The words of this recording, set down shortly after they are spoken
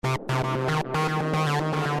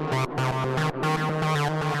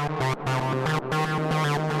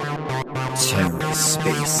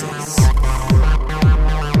TerraSpaces.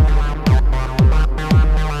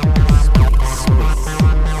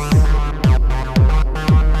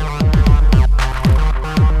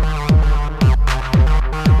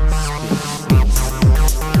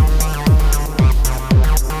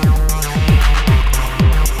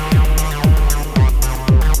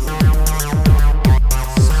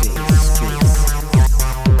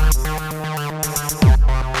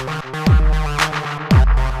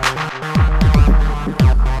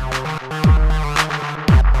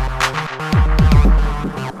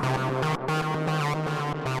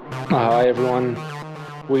 Hi, everyone.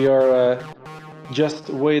 We are just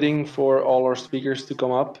waiting for all our speakers to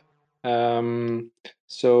come up.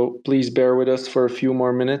 So please bear with us for a few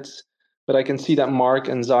more minutes. But I can see that Mark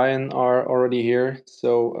and Zion are already here.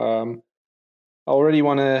 So I already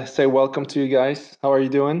want to say welcome to you guys. How are you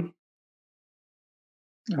doing?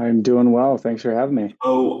 I'm doing well. Thanks for having me.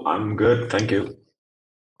 Oh, I'm good. Thank you.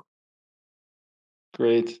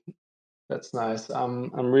 Great. That's nice.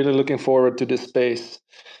 I'm really looking forward to this space.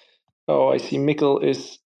 Oh, I see Mikkel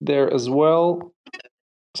is there as well.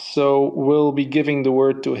 So we'll be giving the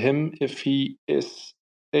word to him if he is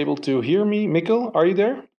able to hear me. Mikkel, are you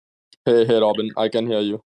there? Hey, Robin, I can hear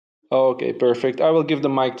you. Okay, perfect. I will give the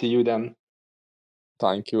mic to you then.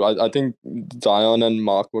 Thank you. I think Zion and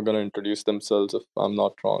Mark were going to introduce themselves if I'm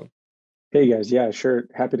not wrong. Hey guys, yeah, sure.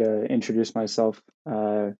 Happy to introduce myself.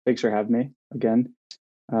 Thanks for having me again.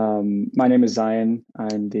 My name is Zion.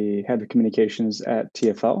 I'm the head of communications at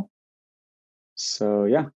TFL. So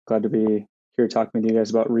yeah, glad to be here talking with you guys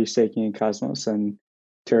about restaking in Cosmos and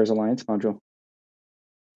Terra's Alliance module.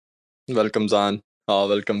 Welcome, Zion.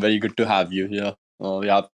 Welcome. Very good to have you here. We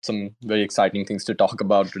have some very exciting things to talk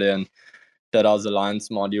about today, and Terra's Alliance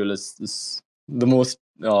module is the most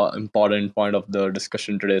important point of the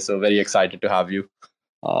discussion today. So very excited to have you.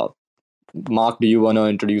 Mark, do you want to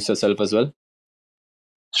introduce yourself as well?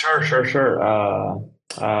 Sure.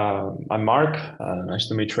 I'm Mark. Nice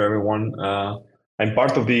to meet you, everyone. I'm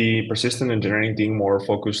part of the persistent engineering team, more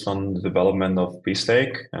focused on the development of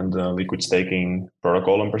pStake and the liquid staking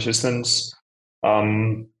protocol and persistence.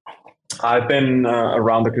 I've been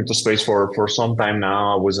around the crypto space for some time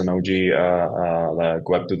now. I was an OG like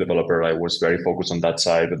Web2 developer. I was very focused on that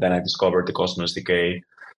side, but then I discovered the Cosmos SDK,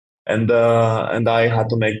 and I had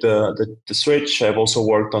to make the switch. I've also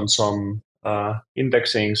worked on some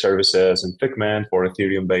indexing services and Figment for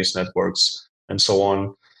Ethereum-based networks and so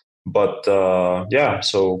on. But yeah,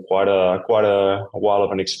 so quite a while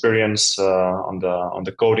of an experience on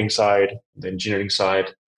the coding side, the engineering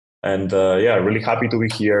side, and yeah, really happy to be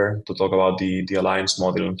here to talk about the alliance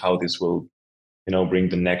model and how this will, bring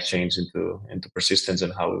the next change into persistence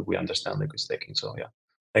and how we understand liquid staking. So yeah,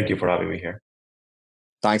 thank you for having me here.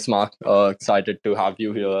 Thanks, Mark. Excited to have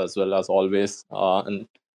you here as well as always. And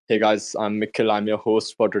hey, guys, I'm Mikkel. I'm your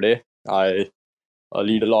host for today. I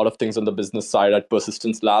lead a lot of things on the business side at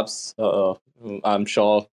Persistence Labs. I'm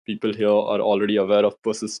sure people here are already aware of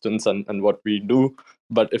Persistence and what we do.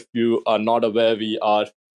 But if you are not aware, we are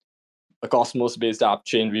a Cosmos-based app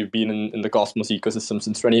chain. We've been in the Cosmos ecosystem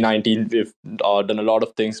since 2019. We've done a lot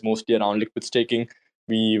of things, mostly around liquid staking.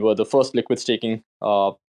 We were the first liquid staking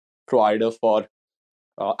provider for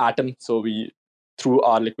Atom. So we, through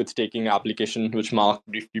our liquid staking application, which Mark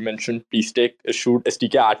briefly mentioned, pStake issued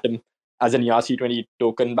SDK Atom as an ERC20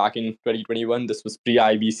 token back in 2021. This was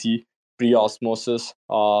pre-IBC, pre-osmosis,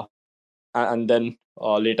 and then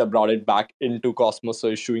later brought it back into Cosmos, so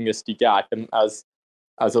issuing SDK Atom as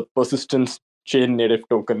a persistence chain native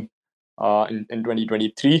token in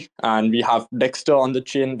 2023. And we have Dexter on the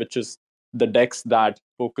chain, which is the DEX that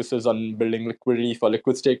focuses on building liquidity for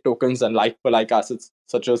liquid stake tokens and like-for-like assets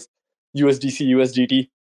such as USDC, USDT.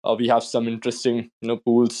 We have some interesting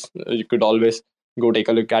pools. You could always go take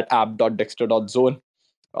a look at app.dexter.zone.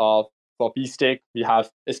 For pStake, we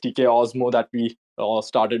have SDK Osmo that we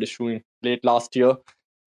started issuing late last year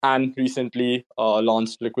and recently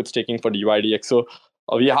launched liquid staking for DYDX. So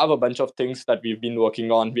we have a bunch of things that we've been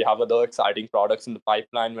working on. We have other exciting products in the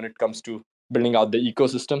pipeline when it comes to building out the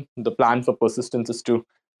ecosystem. The plan for Persistence is to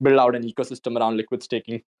build out an ecosystem around liquid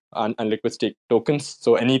staking and liquid stake tokens.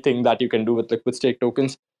 So anything that you can do with liquid stake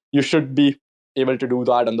tokens, you should be able to do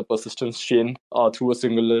that on the Persistence chain through a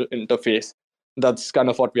single interface. That's kind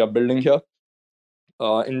of what we are building here.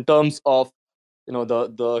 In terms of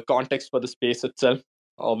the context for the space itself,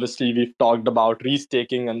 obviously we've talked about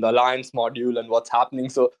restaking and the alliance module and what's happening.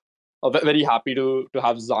 So very happy to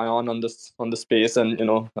have Zion on the space, and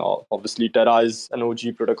obviously Terra is an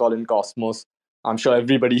OG protocol in Cosmos. I'm sure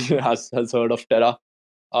everybody has heard of Terra.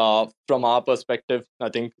 From our perspective, I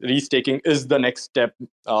think restaking is the next step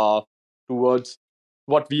towards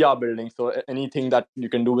what we are building. So anything that you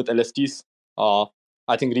can do with LSTs,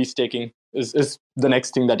 I think restaking is the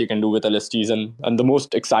next thing that you can do with LSTs, and the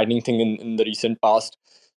most exciting thing in the recent past.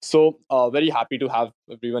 So very happy to have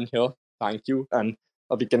everyone here. Thank you, and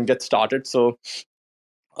we can get started. So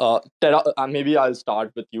Terra, maybe I'll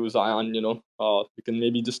start with you, Zion. We can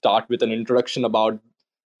maybe just start with an introduction about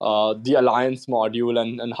the Alliance module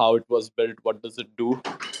and how it was built. What does it do?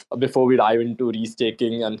 Before we dive into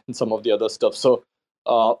restaking and some of the other stuff. So,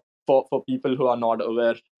 for people who are not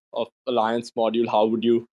aware of Alliance module, how would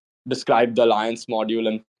you describe the Alliance module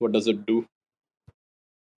and what does it do?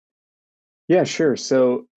 Yeah, sure.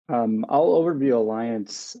 So I'll overview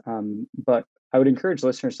Alliance, but I would encourage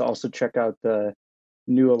listeners to also check out the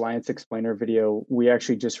new Alliance Explainer video we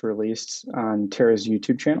actually just released on Terra's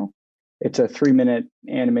YouTube channel. It's a 3-minute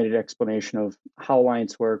animated explanation of how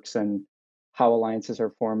Alliance works and how alliances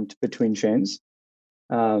are formed between chains.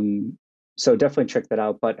 So definitely check that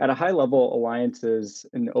out. But at a high level, Alliance is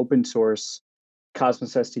an open source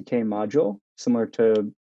Cosmos SDK module, similar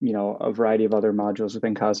to a variety of other modules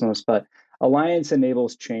within Cosmos. But Alliance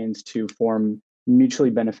enables chains to form mutually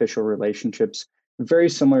beneficial relationships, very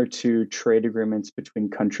similar to trade agreements between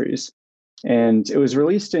countries. And it was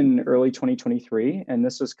released in early 2023, and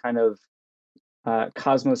this was kind of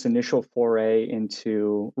Cosmos' initial foray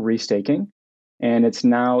into restaking. And it's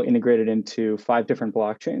now integrated into 5 different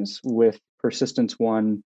blockchains, with persistence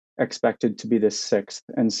 1 expected to be the 6th.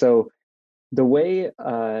 And so the way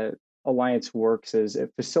Alliance works is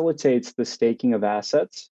it facilitates the staking of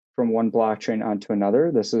assets from one blockchain onto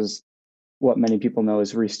another. This is what many people know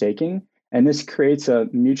as restaking. And this creates a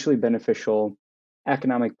mutually beneficial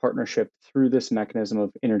economic partnership through this mechanism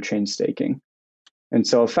of interchain staking. And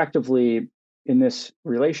so effectively, in this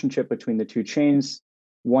relationship between the 2 chains,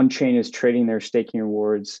 one chain is trading their staking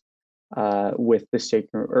rewards with the staking,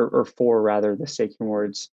 or for rather the staking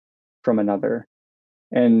rewards from another.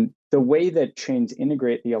 And the way that chains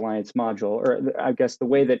integrate the Alliance module, or I guess the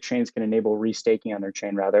way that chains can enable restaking on their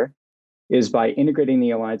chain rather, is by integrating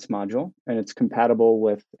the Alliance module, and it's compatible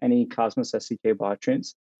with any Cosmos SDK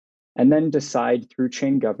blockchains, and then decide through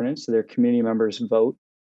chain governance, so their community members vote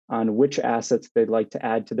on which assets they'd like to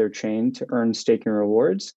add to their chain to earn staking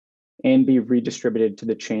rewards and be redistributed to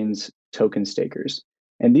the chain's token stakers.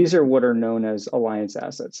 And these are what are known as Alliance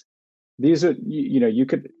assets. These are, you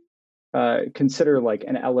could consider like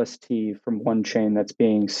an LST from one chain that's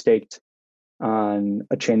being staked on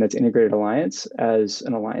a chain that's integrated Alliance as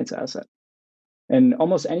an Alliance asset. And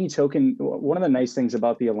almost any token, one of the nice things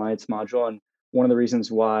about the Alliance module, and one of the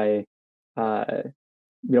reasons why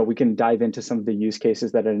we can dive into some of the use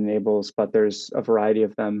cases that it enables, but there's a variety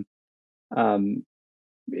of them,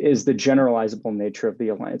 is the generalizable nature of the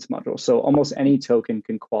Alliance module. So almost any token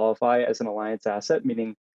can qualify as an Alliance asset,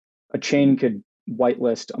 meaning a chain could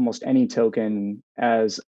whitelist almost any token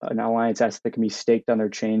as an Alliance asset that can be staked on their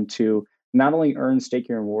chain to not only earn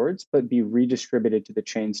staking rewards, but be redistributed to the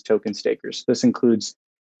chain's token stakers. This includes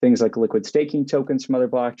things like liquid staking tokens from other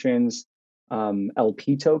blockchains,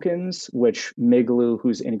 LP tokens, which Miglu,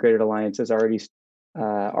 whose integrated Alliance, has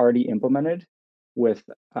already implemented with,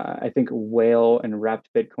 I think, Whale and Wrapped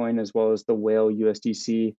Bitcoin, as well as the Whale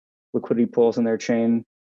USDC liquidity pools in their chain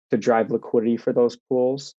to drive liquidity for those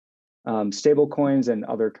pools, stable coins, and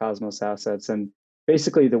other Cosmos assets. And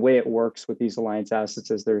basically, the way it works with these Alliance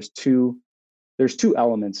assets is there's two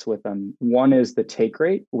elements with them. One is the take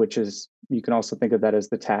rate, which is, you can also think of that as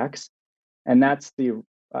the tax, and that's the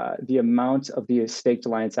amount of the staked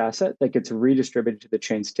Alliance asset that gets redistributed to the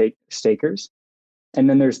chain stakers. And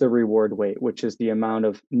then there's the reward weight, which is the amount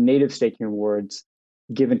of native staking rewards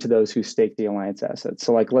given to those who stake the Alliance assets.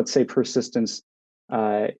 So like, let's say Persistence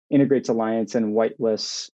integrates Alliance and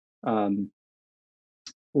whitelists STK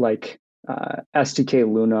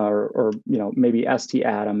Luna or maybe ST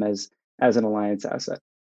Atom as an Alliance asset.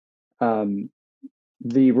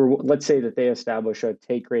 Let's say that they establish a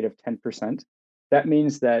take rate of 10%. That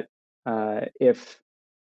means that if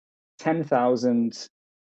 10,000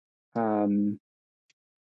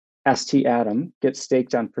 ST Atom gets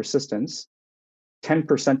staked on Persistence,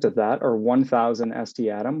 10% of that, or 1,000 ST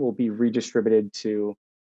Atom, will be redistributed to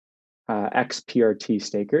XPRT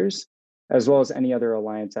stakers, as well as any other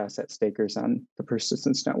Alliance asset stakers on the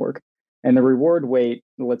Persistence network. And the reward weight,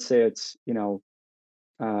 let's say it's, I don't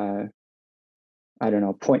know,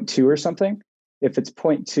 0.2 or something. If it's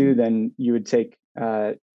 0.2, then you would take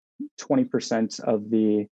 20% of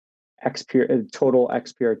the total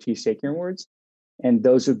XPRT staking rewards, and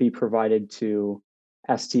those would be provided to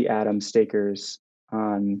ST Atom stakers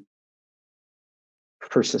on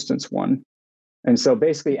persistence 1. And so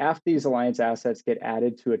basically, after these Alliance assets get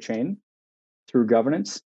added to a chain through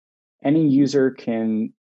governance, any user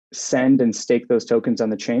can send and stake those tokens on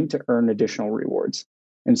the chain to earn additional rewards.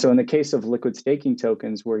 And so in the case of liquid staking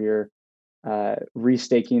tokens, where you're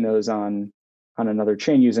restaking those on another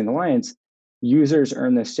chain using Alliance, users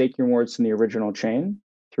earn the staking rewards from the original chain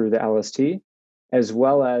through the LST, as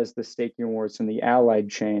well as the staking rewards from the allied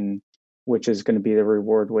chain, which is going to be the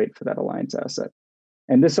reward weight for that Alliance asset.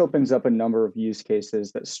 And this opens up a number of use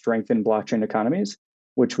cases that strengthen blockchain economies,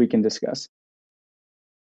 which we can discuss.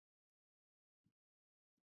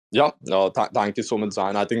 Yeah, thank you so much,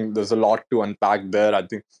 Zion. I think there's a lot to unpack there. I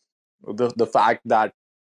think the fact that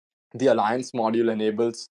the Alliance module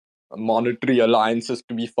enables monetary alliances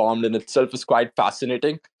to be formed in itself is quite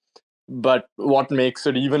fascinating. But what makes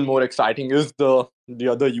it even more exciting is the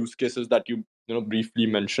other use cases that you briefly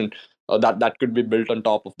mentioned that could be built on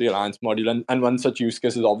top of the Alliance module. And one such use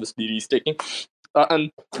case is obviously restaking.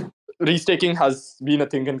 And restaking has been a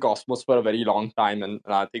thing in Cosmos for a very long time, and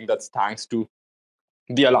I think that's thanks to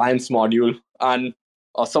the Alliance module and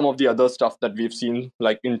some of the other stuff that we've seen,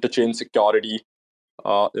 like interchain security.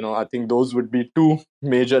 I think those would be two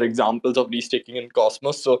major examples of restaking in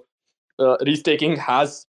Cosmos. So restaking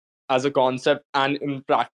has, as a concept and in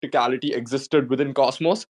practicality, existed within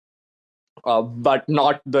Cosmos, but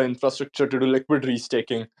not the infrastructure to do liquid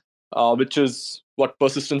restaking, which is what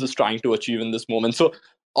Persistence is trying to achieve in this moment. So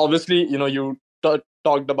obviously, you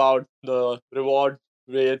talked about the reward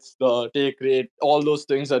rates, the take rate, all those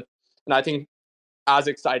things, and I think as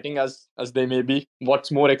exciting as they may be,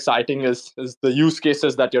 what's more exciting is the use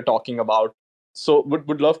cases that you're talking about. So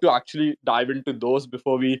would love to actually dive into those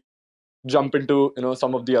before we jump into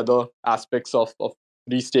some of the other aspects of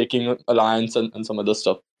restaking Alliance and some other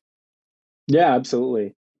stuff. Yeah,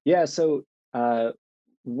 absolutely. Yeah, so I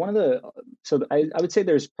would say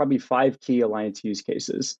there's probably 5 key Alliance use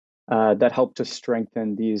cases that help to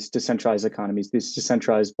strengthen these decentralized economies, these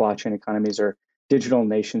decentralized blockchain economies, or digital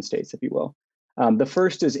nation states, if you will. The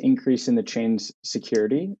first is increasing the chain's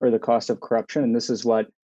security or the cost of corruption, and this is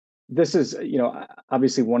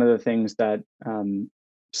obviously one of the things that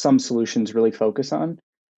some solutions really focus on.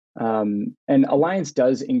 And Alliance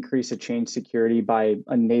does increase a chain security by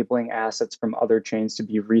enabling assets from other chains to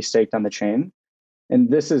be restaked on the chain. And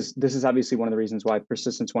this is obviously one of the reasons why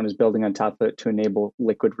Persistence 1 is building on top of it to enable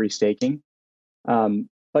liquid restaking.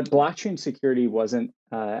 But blockchain security wasn't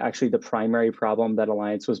actually the primary problem that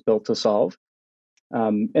Alliance was built to solve.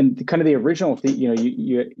 And kind of the original,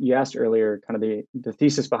 you asked earlier, kind of the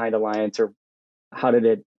thesis behind Alliance, or how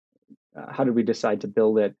did we decide to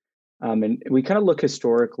build it? And we kind of look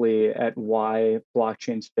historically at why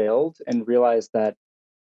blockchains failed and realized that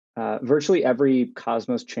virtually every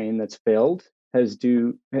Cosmos chain that's failed has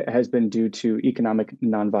been due to economic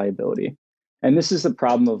non-viability. And this is the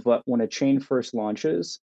problem of when a chain first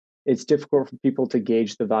launches, it's difficult for people to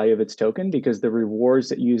gauge the value of its token because the rewards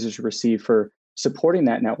that users receive for supporting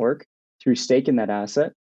that network through staking that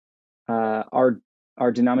asset are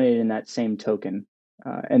denominated in that same token.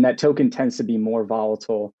 And that token tends to be more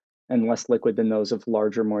volatile and less liquid than those of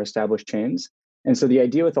larger, more established chains. And so the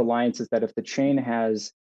idea with Alliance is that if the chain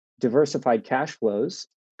has diversified cash flows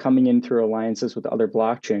coming in through alliances with other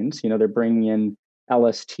blockchains, they're bringing in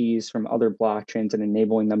LSTs from other blockchains and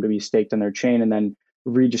enabling them to be staked on their chain, and then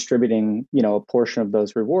redistributing, a portion of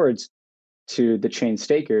those rewards to the chain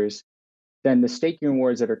stakers, then the staking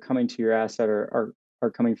rewards that are coming to your asset are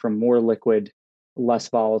coming from more liquid, less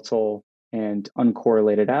volatile, and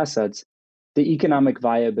uncorrelated assets. The economic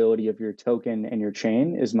viability of your token and your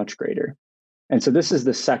chain is much greater. And so this is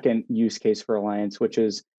the second use case for Alliance, which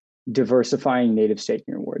is diversifying native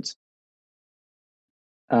staking rewards.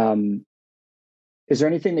 Is there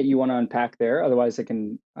anything that you want to unpack there? Otherwise, I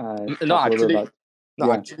can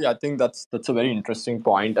Actually, I think that's a very interesting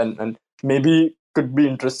point, and maybe could be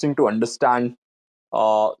interesting to understand,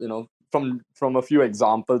 from a few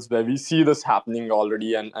examples where we see this happening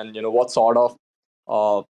already, and what sort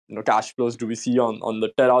of cash flows do we see on the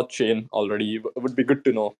Terra chain already? It would be good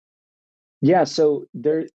to know. Yeah, so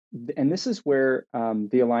and this is where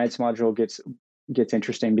the Alliance module gets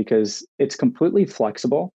interesting, because it's completely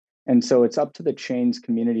flexible, and so it's up to the chain's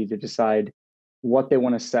community to decide what they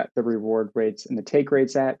want to set the reward rates and the take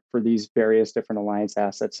rates at for these various different Alliance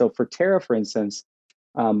assets. So for Terra, for instance,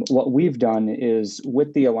 what we've done is,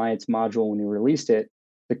 with the Alliance module, when we released it,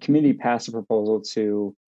 the community passed a proposal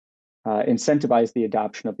to incentivize the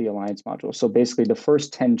adoption of the Alliance module. So basically, the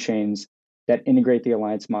first 10 chains that integrate the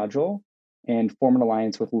Alliance module and form an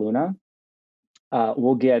alliance with Luna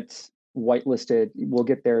will get whitelisted, will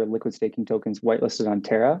get their liquid staking tokens whitelisted on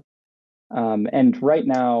Terra. And right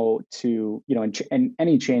now, and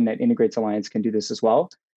any chain that integrates Alliance can do this as well.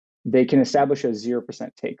 They can establish a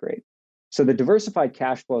 0% take rate. So the diversified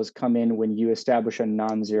cash flows come in when you establish a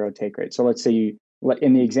non-zero take rate. So let's say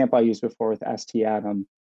in the example I used before with ST Atom,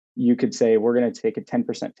 you could say we're going to take a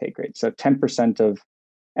 10% take rate. So 10% of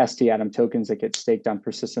ST Atom tokens that get staked on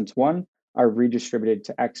persistence 1 are redistributed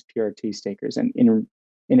to XPRT stakers. And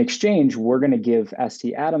in exchange, we're going to give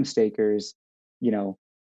ST Atom stakers, 15%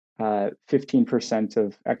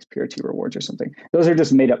 of XPRT rewards or something. Those are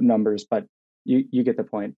just made up numbers, but you get the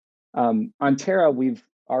point. On Terra, we've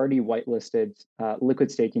already whitelisted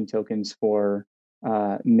liquid staking tokens for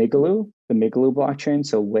Migaloo, the Migaloo blockchain.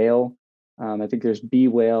 So Whale, I think there's B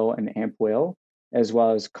Whale and Amp Whale, as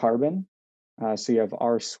well as Carbon. So you have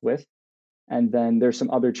R Swift. And then there's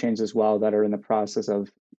some other chains as well that are in the process of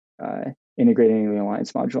integrating the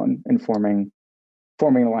Alliance module and forming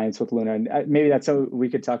an alliance with Luna. And maybe that's how we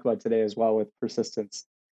could talk about today as well, with persistence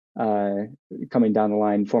coming down the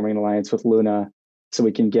line, forming an alliance with Luna so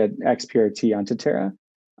we can get XPRT onto Terra.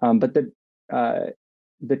 But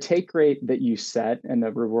the take rate that you set and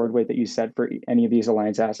the reward weight that you set for any of these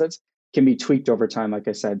alliance assets can be tweaked over time, like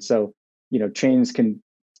I said. So, chains can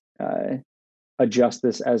adjust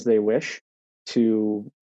this as they wish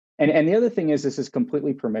to, and the other thing is this is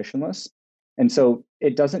completely permissionless. And so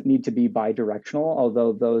it doesn't need to be bi-directional,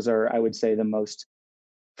 although those are, I would say, the most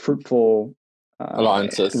fruitful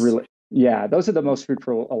alliances. Those are the most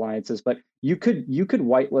fruitful alliances. But you could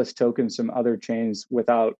whitelist tokens from other chains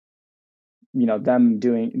without,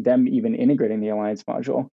 them even integrating the Alliance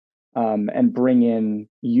module, and bring in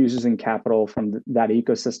users and capital from that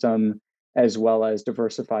ecosystem, as well as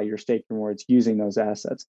diversify your stake rewards using those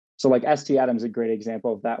assets. So like ST Atom is a great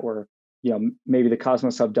example of that, where maybe the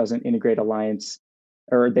Cosmos Hub doesn't integrate Alliance,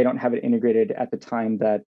 or they don't have it integrated at the time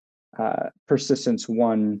that Persistence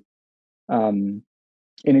 1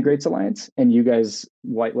 integrates Alliance, and you guys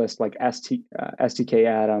whitelist like STK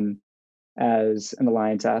Atom as an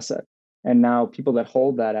Alliance asset. And now people that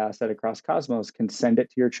hold that asset across Cosmos can send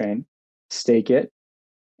it to your chain, stake it,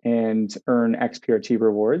 and earn XPRT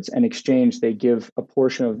rewards. In exchange, they give a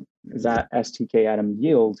portion of that STK Atom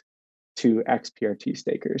yield to XPRT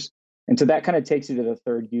stakers. And so that kind of takes you to the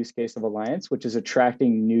third use case of Alliance, which is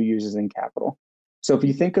attracting new users and capital. So if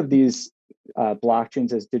you think of these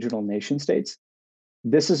blockchains as digital nation states,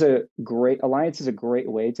 Alliance is a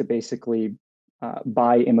great way to basically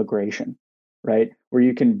buy immigration, right? Where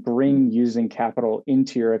you can bring using capital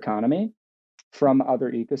into your economy from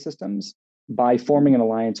other ecosystems by forming an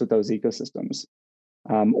alliance with those ecosystems,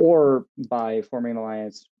 or by forming an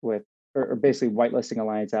alliance with, or basically whitelisting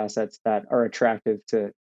Alliance assets that are attractive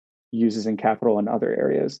to users and capital in other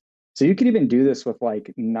areas. So you can even do this with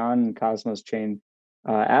like non-Cosmos chain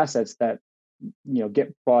assets that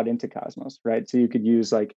get bought into Cosmos, right? So you could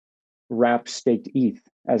use like wrap staked ETH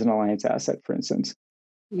as an Alliance asset, for instance.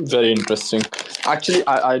 Very interesting. Actually,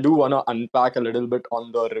 I do want to unpack a little bit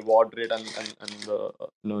on the reward rate and the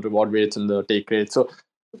reward rates and the take rate. So,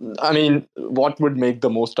 I mean, what would make the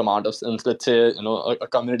most amount of sense? Let's say a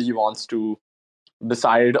community wants to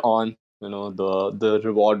decide on the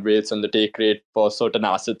reward rates and the take rate for certain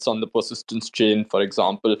assets on the persistence chain. For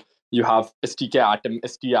example, you have STK Atom,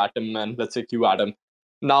 ST Atom, and let's say Q Atom.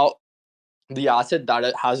 Now, the asset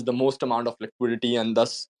that has the most amount of liquidity and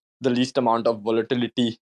thus the least amount of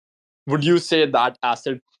volatility, would you say that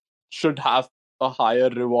asset should have a higher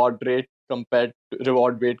reward weight compared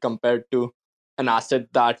to an asset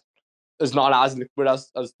that is not as liquid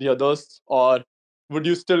as the others? Or would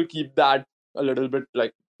you still keep that a little bit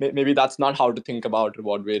like, maybe that's not how to think about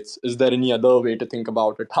reward weights? Is there any other way to think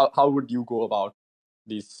about it? How would you go about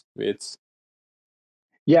these weights?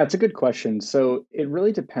 Yeah, it's a good question. So it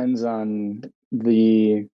really depends on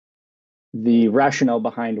the rationale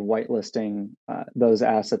behind whitelisting those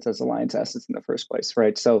assets as Alliance assets in the first place,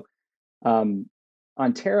 right? So on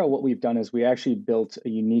Terra, what we've done is we actually built a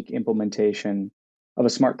unique implementation of a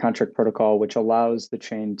smart contract protocol, which allows the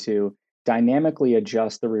chain to dynamically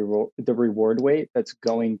adjust the reward weight that's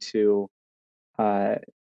going to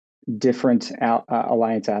different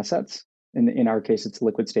Alliance assets. In our case, it's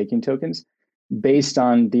liquid staking tokens, based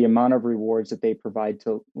on the amount of rewards that they provide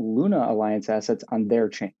to Luna Alliance assets on their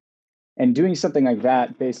chain. And doing something like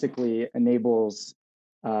that basically enables,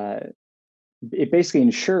 it basically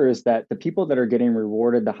ensures that the people that are getting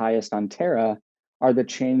rewarded the highest on Terra are the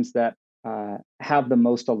chains that have the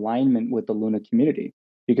most alignment with the Luna community,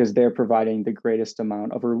 because they're providing the greatest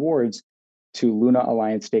amount of rewards to Luna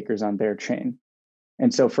Alliance stakers on their chain.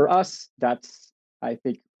 And so for us, that's, I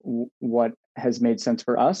think, what has made sense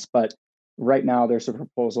for us. But right now, there's a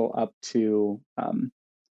proposal up to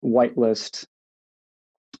whitelist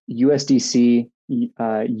USDC,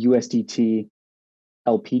 USDT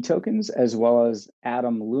LP tokens, as well as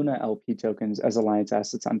Atom Luna LP tokens as Alliance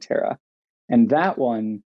assets on Terra. And that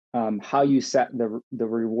one, how you set the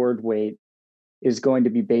reward weight is going to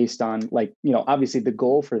be based on, like, obviously the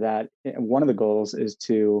goal for that, one of the goals is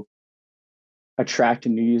to attract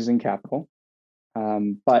new using capital.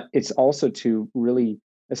 But it's also to really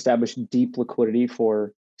establish deep liquidity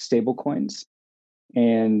for stablecoins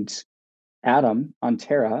and Atom on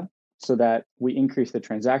Terra, so that we increase the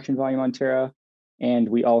transaction volume on Terra, and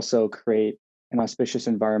we also create an auspicious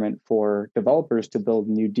environment for developers to build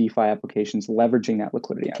new DeFi applications leveraging that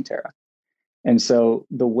liquidity on Terra. And so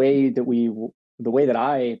the way that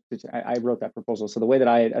I wrote that proposal, so the way that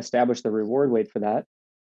I established the reward weight for that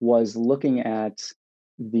was looking at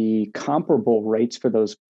the comparable rates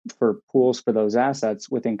for pools for those assets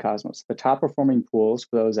within Cosmos, the top performing pools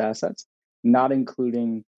for those assets, not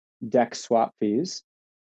including DEX swap fees,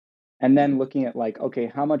 and then looking at, like,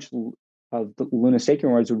 okay, how much of the Luna staking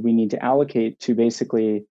rewards would we need to allocate to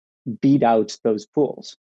basically beat out those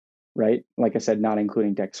pools, right? Like I said, not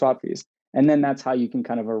including DEX swap fees. And then that's how you can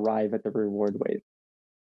kind of arrive at the reward weight.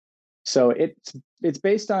 So it's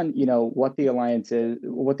based on, what the alliance is,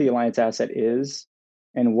 what the alliance asset is,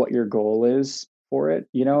 and what your goal is for it,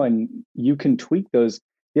 and you can tweak those.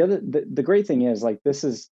 The great thing is, like, this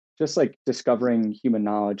is just like discovering human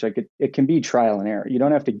knowledge. Like, it can be trial and error. You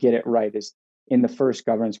don't have to get it right as in the first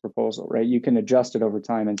governance proposal, right? You can adjust it over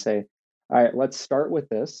time and say, all right, let's start with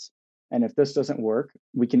this. And if this doesn't work,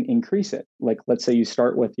 we can increase it. Like, let's say you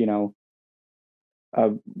start with,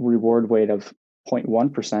 a reward weight of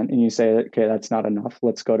 0.1%, and you say, okay, that's not enough.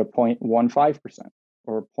 Let's go to 0.15%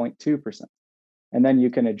 or 0.2%. And then you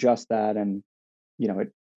can adjust that, and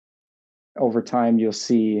over time you'll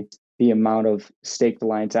see the amount of staked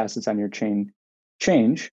alliance assets on your chain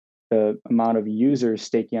change, the amount of users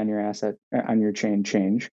staking on your chain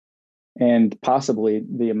change, and possibly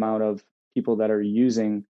the amount of people that are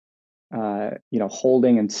using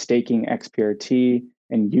holding and staking XPRT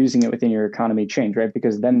and using it within your economy change, right?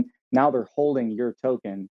 Because then now they're holding your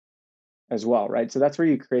token as well, right? So that's where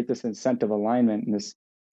you create this incentive alignment and this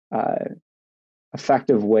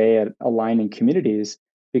effective way at aligning communities,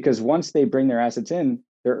 because once they bring their assets in,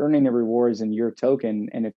 they're earning the rewards in your token.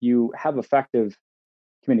 And if you have effective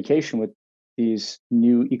communication with these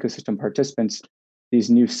new ecosystem participants, these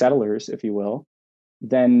new settlers, if you will,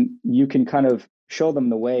 then you can kind of show them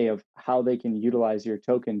the way of how they can utilize your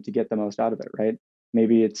token to get the most out of it, right?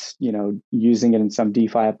 Maybe it's, using it in some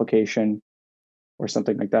DeFi application or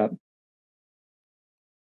something like that.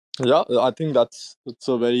 Yeah, I think that's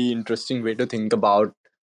a very interesting way to think about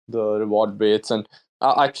the reward weights. And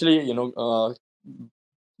actually,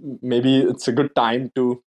 maybe it's a good time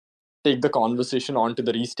to take the conversation onto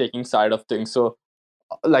the restaking side of things. So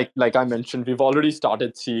like I mentioned, we've already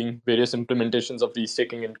started seeing various implementations of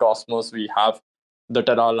restaking in Cosmos. We have the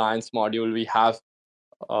Terra Alliance module. We have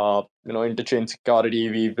interchain security.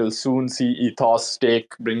 We will soon see Ethos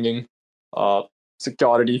stake bringing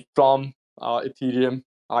security from Ethereum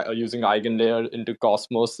using Eigenlayer into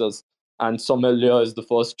Cosmos. And Sommelier is the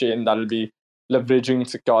first chain that will be leveraging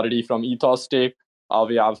security from Ethos stake.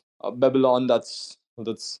 We have Babylon that's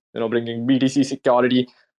bringing BTC security.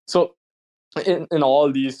 So in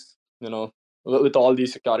all these, with all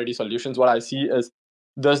these security solutions, what I see is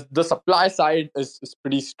the supply side is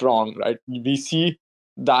pretty strong, right? We see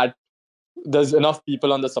that there's enough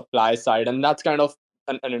people on the supply side, and that's kind of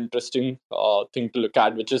an interesting thing to look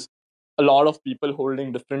at, which is a lot of people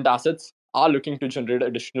holding different assets are looking to generate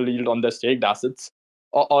additional yield on their staked assets,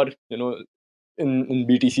 or in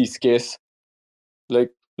BTC's case,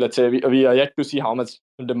 like, let's say we are yet to see how much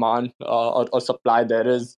demand or supply there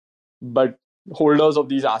is, but holders of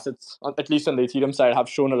these assets, at least on the Ethereum side, have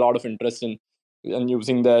shown a lot of interest in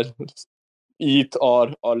using their ETH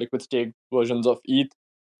or liquid stake versions of ETH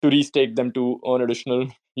to restake them to earn additional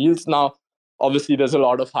yields. Now, obviously, there's a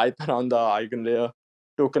lot of hype around the Eigenlayer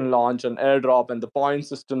token launch and airdrop and the point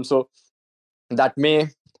system, so that may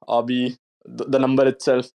be the number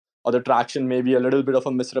itself, or the traction may be a little bit of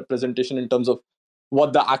a misrepresentation in terms of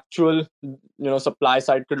what the actual supply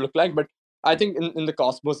side could look like. But I think in the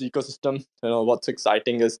Cosmos ecosystem, what's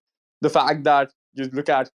exciting is the fact that you look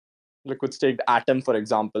at liquid staked Atom, for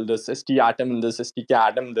example, this ST Atom and this STK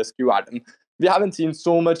Atom, this Q Atom. We haven't seen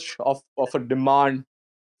so much of a demand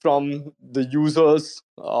from the users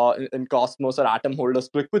in Cosmos or Atom holders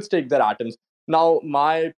to liquid stake their atoms. Now,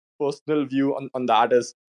 my personal view on that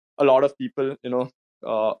is a lot of people,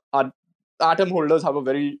 are Atom holders have a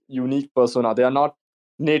very unique persona. They are not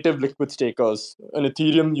native liquid stakers. In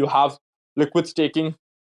Ethereum, you have liquid staking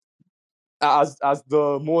as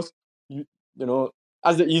the most, you know,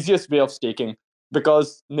 as the easiest way of staking,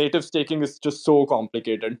 because native staking is just so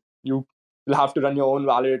complicated. You will have to run your own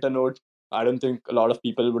validator node. I don't think a lot of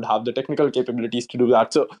people would have the technical capabilities to do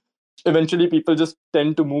that. So eventually, people just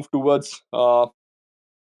tend to move towards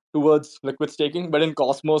liquid staking. But in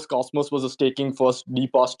Cosmos was a staking first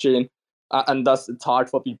DPoS chain, and thus it's hard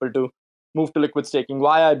for people to move to liquid staking.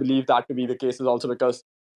 Why I believe that to be the case is also because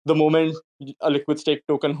the moment a liquid stake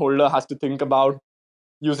token holder has to think about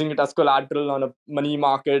using it as collateral on a money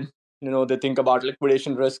market, they think about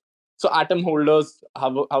liquidation risk. So Atom holders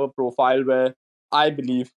have a profile where I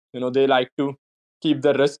believe they like to keep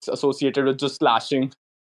the risks associated with just slashing,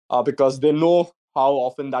 because they know how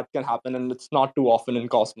often that can happen, and it's not too often in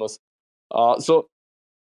Cosmos. So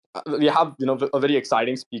we have a very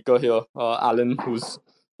exciting speaker here, Alan, who's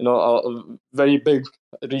a very big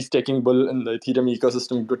restaking bull in the Ethereum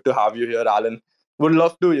ecosystem. Good to have you here, Alan. Would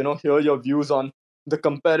love to hear your views on the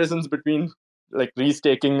comparisons between like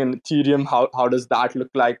restaking and Ethereum. How does that look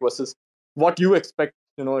like versus what you expect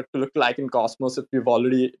it to look like in Cosmos, if we've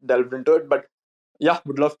already delved into it. But yeah,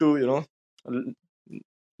 would love to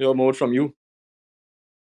hear more from you.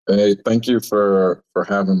 Hey, thank you for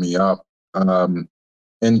having me up.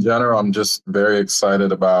 In general, I'm just very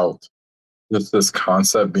excited about just this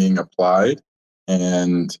concept being applied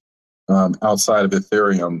and outside of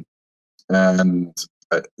Ethereum, and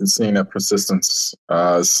seeing that persistence.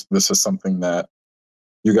 This is something that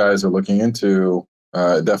you guys are looking into.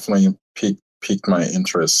 Definitely piqued my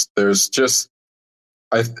interest. There's just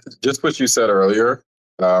what you said earlier.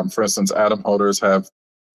 For instance, Atom holders have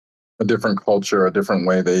a different culture, a different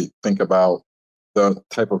way they think about the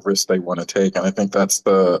type of risk they want to take. And I think that's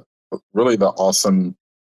really the awesome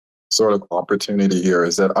sort of opportunity here,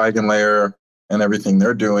 is that Eigenlayer and everything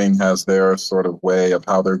they're doing has their sort of way of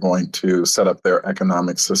how they're going to set up their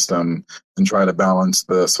economic system and try to balance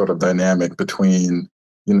the sort of dynamic between,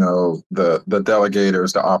 the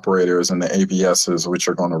delegators, the operators, and the AVSs, which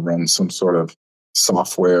are going to run some sort of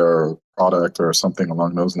software product or something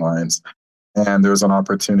along those lines. And there's an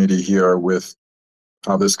opportunity here with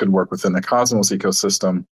how this could work within the Cosmos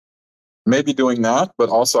ecosystem, maybe doing that, but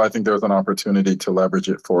also I think there's an opportunity to leverage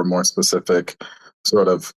it for more specific sort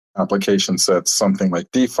of application sets, something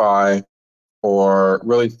like DeFi, or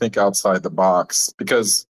really think outside the box,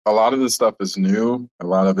 because a lot of this stuff is new. A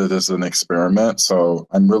lot of it is an experiment. So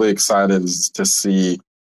I'm really excited to see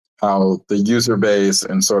how the user base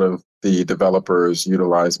and sort of the developers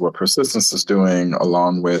utilize what Persistence is doing,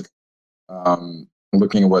 along with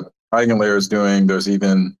looking at what Eigenlayer is doing. There's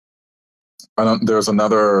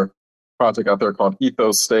another project out there called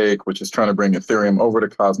Ethos Stake, which is trying to bring Ethereum over to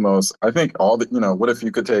Cosmos. I think what if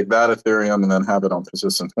you could take that Ethereum and then have it on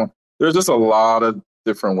Persistence? There's just a lot of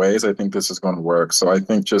different ways I think this is going to work. So I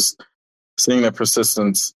think just seeing that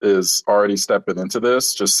Persistence is already stepping into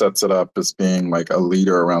this just sets it up as being like a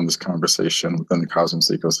leader around this conversation within the Cosmos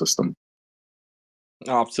ecosystem.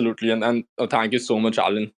 Absolutely, and thank you so much,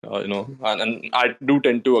 Alan. And I do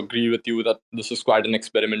tend to agree with you that this is quite an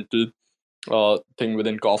experimental thing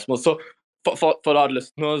within Cosmos. So for our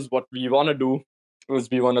listeners, what we want to do is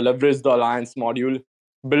we want to leverage the Alliance module,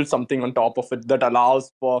 build something on top of it that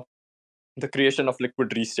allows for the creation of liquid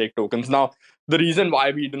restake tokens. Now, the reason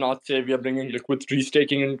why we do not say we are bringing liquid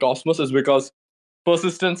restaking in Cosmos is because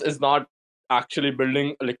Persistence is not actually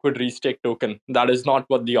building a liquid restake token. That is not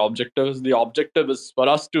what the objective is. The objective is for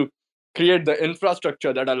us to create the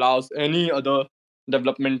infrastructure that allows any other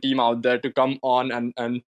development team out there to come on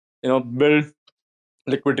and build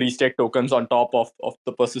liquid restake tokens on top of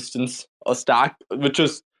the Persistence stack, which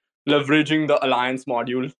is leveraging the Alliance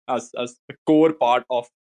module as a core part of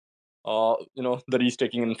the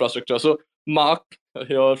restaking infrastructure. So Mark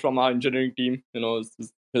here from our engineering team,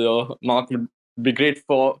 is here. Mark, would be great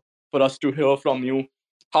for us to hear from you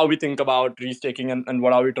how we think about restaking and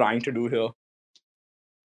what are we trying to do here.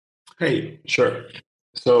 Hey, sure.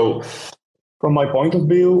 So from my point of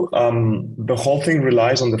view, the whole thing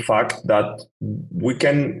relies on the fact that we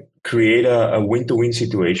can create a win-to-win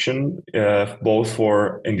situation, both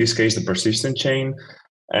for, in this case, the persistent chain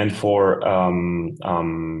and for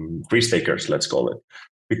restakers, let's call it.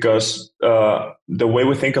 Because the way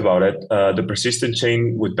we think about it, the persistent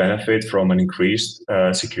chain would benefit from an increased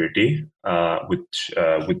security, which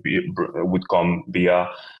would come via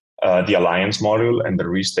the Alliance module and the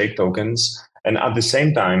restake tokens. And at the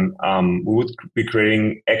same time, we would be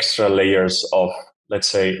creating extra layers of, let's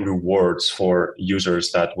say, rewards for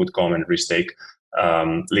users that would come and restake.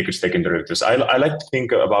 liquid staking derivatives. I like to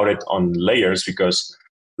think about it on layers because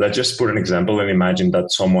let's just put an example and imagine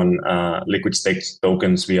that someone liquid stakes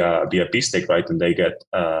tokens via p-stake, right? And they get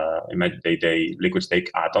imagine they liquid stake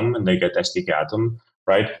Atom and they get STK Atom,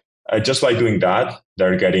 right? Just by doing that,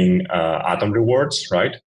 they're getting Atom rewards,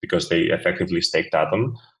 right? Because they effectively staked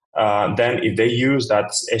Atom. Then if they use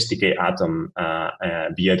that STK Atom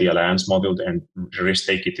via the Alliance module and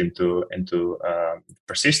restake it into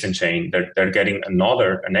persistent chain, they're getting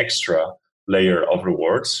an extra layer of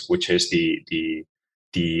rewards, which is the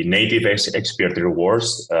native XPRT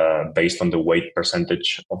rewards based on the weight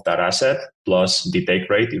percentage of that asset plus the take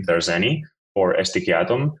rate, if there's any, for STK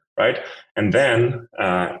Atom, right? And then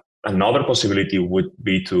another possibility would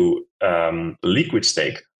be to liquid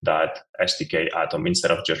stake that STK Atom instead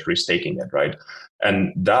of just restaking it, right?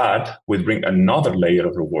 And that would bring another layer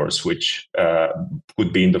of rewards, which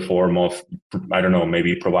could be in the form of, I don't know,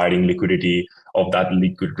 maybe providing liquidity of that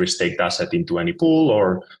liquid restaked asset into any pool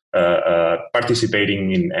or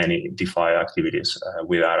participating in any DeFi activities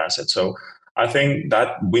with that asset. So I think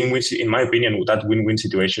that win-win, in my opinion, that win-win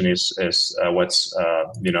situation is what's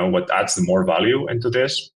what adds the more value into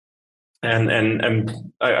this. And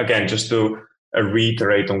again, just to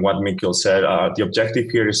reiterate on what Mikhail said, the objective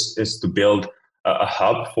here is to build a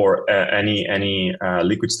hub for any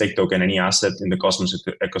liquid stake token, any asset in the Cosmos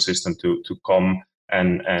ecosystem to come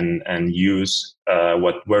and use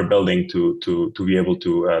what we're building to be able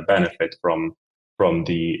to benefit from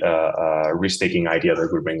the restaking idea that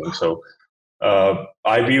we're bringing. So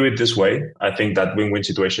I view it this way. I think that win-win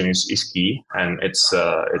situation is key, and it's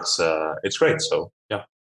great. So yeah.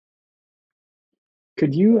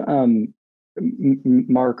 Could you,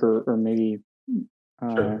 Mark, or maybe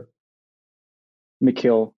Sure.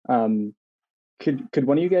 Mikhail, could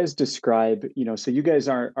one of you guys describe, so you guys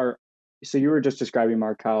so you were just describing,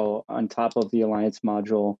 Mark, how on top of the Alliance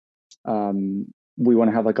module, we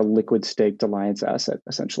want to have like a liquid staked Alliance asset,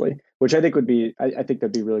 essentially, which I think would be, I think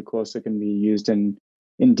that'd be really cool. So it can be used in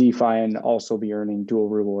DeFi and also be earning dual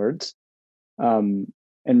rewards. And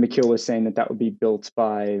Mikhail was saying that would be built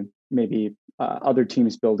by maybe other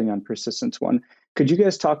teams building on Persistence One. Could you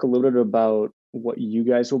guys talk a little bit about what you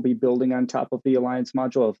guys will be building on top of the Alliance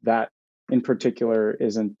module, if that in particular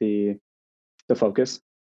isn't the focus?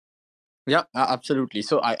 Yeah, absolutely.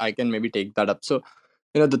 So I can maybe take that up. So,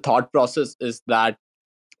 the thought process is that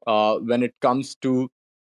when it comes to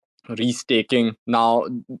restaking, now,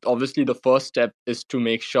 obviously, the first step is to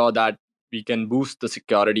make sure that we can boost the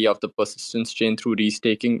security of the persistence chain through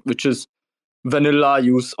restaking, which is vanilla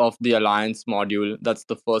use of the Alliance module. That's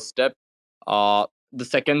the first step. The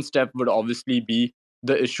second step would obviously be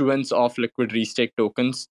the issuance of liquid restake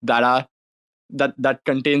tokens that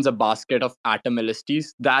contains a basket of Atom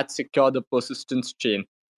LSTs that secure the persistence chain.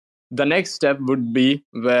 The next step would be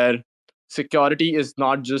where security is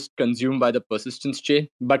not just consumed by the persistence chain,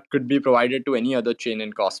 but could be provided to any other chain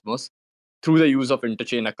in Cosmos through the use of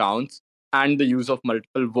interchain accounts and the use of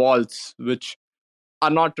multiple vaults, which are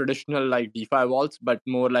not traditional like DeFi vaults, but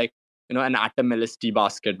more like an Atom LST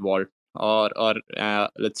basket vault, or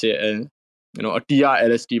let's say a TIA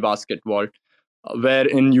LST basket vault,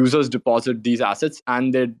 wherein users deposit these assets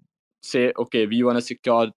and they say, okay, we want to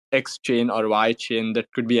secure X chain or Y chain,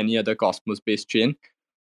 that could be any other Cosmos based chain,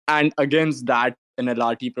 and against that an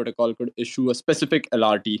LRT protocol could issue a specific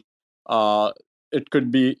LRT. It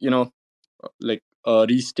could be like a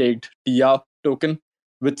restaked TIA token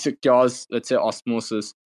which secures, let's say,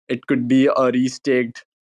 osmosis. It could be a restaked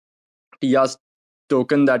TIA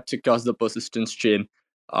token that secures the persistence chain.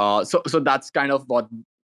 So that's kind of what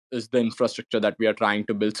is the infrastructure that we are trying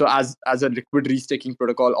to build. So as a liquid restaking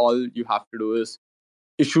protocol, all you have to do is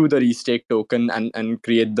issue the restake token and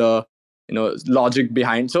create the logic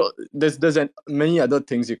behind. So there's many other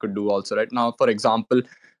things you could do also, right? Now, for example,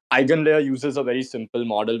 EigenLayer uses a very simple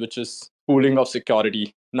model, which is pooling of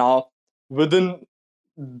security. Now, within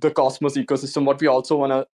the Cosmos ecosystem, what we also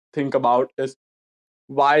want to think about is,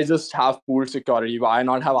 why just have pooled security? Why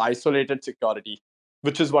not have isolated security?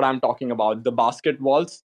 Which is what I'm talking about. The basket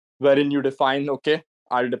vaults, wherein you define, okay,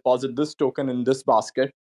 I'll deposit this token in this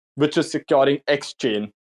basket, which is securing X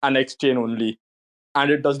chain and X chain only.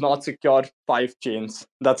 And it does not secure 5 chains.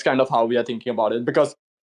 That's kind of how we are thinking about it. Because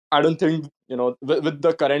I don't think, with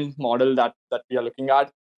the current model that we are looking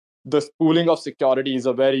at, the pooling of security is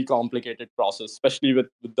a very complicated process, especially with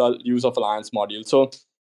the use of Alliance module. So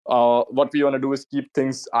what we want to do is keep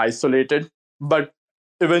things isolated. But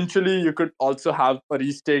eventually, you could also have a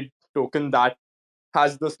restaked token that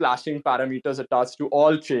has the slashing parameters attached to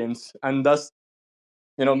all chains, and thus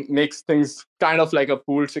makes things kind of like a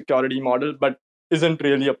pooled security model, but isn't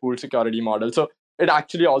really a pooled security model. So it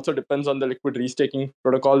actually also depends on the liquid restaking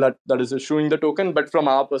protocol that is issuing the token. But from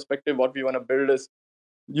our perspective, what we want to build is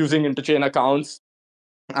using interchain accounts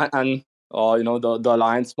and the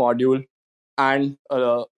alliance module and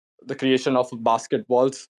the creation of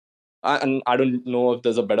basketballs. And I don't know if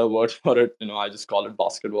there's a better word for it. I just call it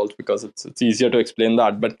basketballs because it's easier to explain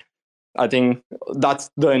that. But I think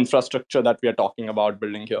that's the infrastructure that we are talking about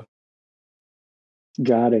building here.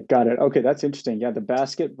 Got it. Okay, that's interesting. Yeah, the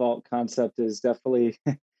basket vault concept is definitely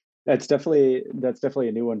that's definitely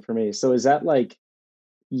a new one for me. So is that like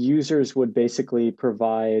users would basically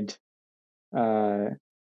provide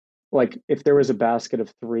like if there was a basket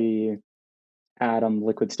of 3 Atom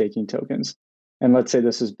liquid staking tokens, and let's say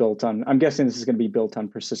this is built on, I'm guessing this is going to be built on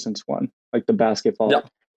persistence 1, like the basket vault. Yeah.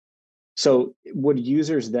 So would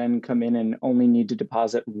users then come in and only need to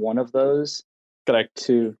deposit one of those? Correct.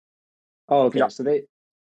 Oh, okay. Yeah.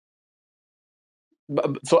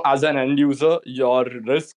 So as an end user, your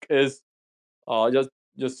risk is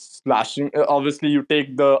just slashing. Obviously, you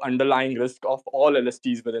take the underlying risk of all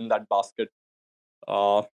LSTs within that basket,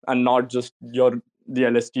 and not just the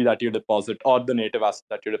LST that you deposit or the native asset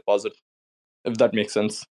that you deposit, if that makes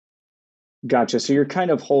sense. Gotcha. So you're kind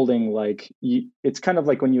of holding it's kind of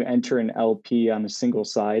like when you enter an LP on a single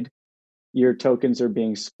side, your tokens are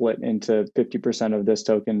being split into 50% of this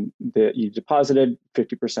token that you deposited,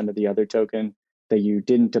 50% of the other token that you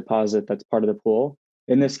didn't deposit that's part of the pool.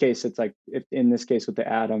 In this case, it's like in this case with the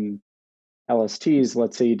Atom LSTs,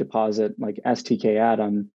 let's say you deposit like STK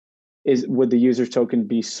Atom, would the user's token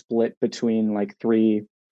be split between like 3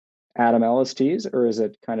 Atom LSTs, or is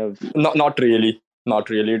it kind of Not really.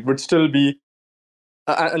 It would still be,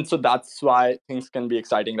 and so that's why things can be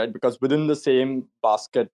exciting, right? Because within the same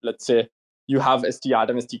basket, let's say you have ST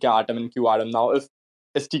Atom, STK Atom, and Q Atom. Now, if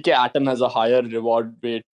STK Atom has a higher reward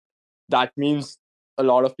weight, that means a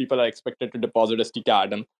lot of people are expected to deposit STK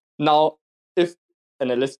Atom. Now, if an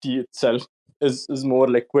LST itself is more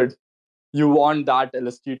liquid, you want that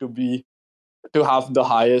LST to have the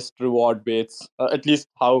highest reward weights, at least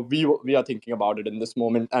how we are thinking about it in this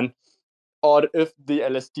moment. And or if the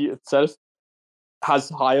LST itself has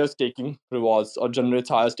higher staking rewards or generates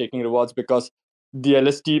higher staking rewards, because the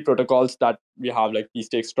LST protocols that we have, like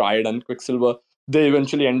P-Stake, Stride, and Quicksilver, they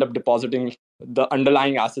eventually end up depositing the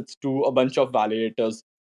underlying assets to a bunch of validators.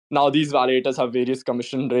 Now, these validators have various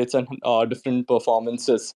commission rates and different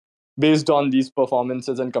performances. Based on these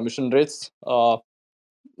performances and commission rates,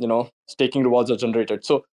 staking rewards are generated.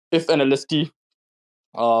 So if an LST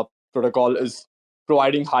protocol is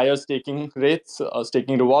providing higher staking rates,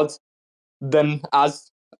 staking rewards, then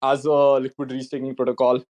as a liquid restaking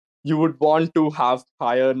protocol, you would want to have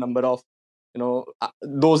higher number of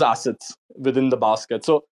those assets within the basket.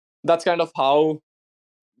 So that's kind of how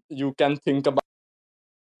you can think about.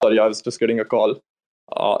 Sorry, I was just getting a call.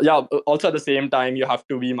 Also at the same time, you have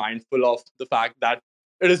to be mindful of the fact that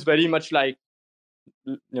it is very much like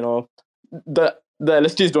the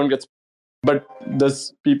LSTs don't get, but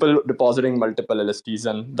there's people depositing multiple LSTs,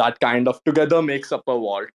 and that kind of together makes up a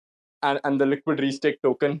vault. And the liquid restake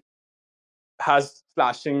token has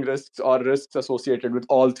slashing risks or risks associated with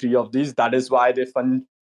all 3 of these. That is why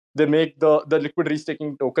they make the liquid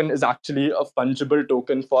restaking token is actually a fungible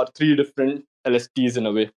token for 3 different LSTs in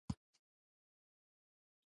a way.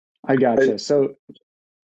 I gotcha. So,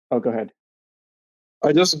 go ahead.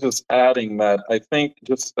 I just adding that I think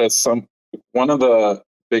just as one of the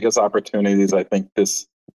biggest opportunities I think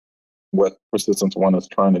what Persistence One is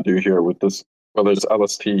trying to do here with this, whether it's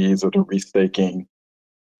LSTs or the restaking,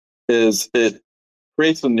 is it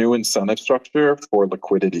creates a new incentive structure for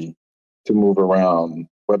liquidity to move around,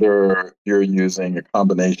 whether you're using a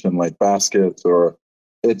combination like baskets or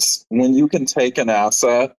it's when you can take an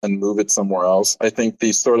asset and move it somewhere else. I think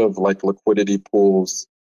these sort of like liquidity pools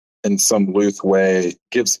in some loose way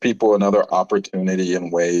gives people another opportunity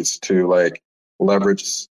and ways to like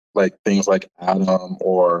leverage like things like Atom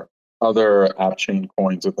or other app chain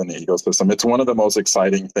coins within the ecosystem. It's one of the most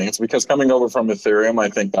exciting things because coming over from Ethereum, I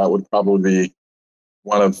think that would probably be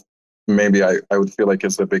one of maybe I would feel like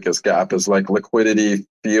is the biggest gap is like liquidity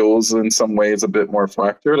feels in some ways a bit more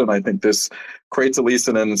fractured. And I think this creates at least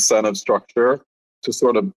an incentive structure to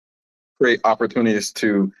sort of create opportunities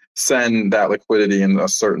to send that liquidity in a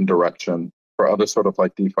certain direction for other sort of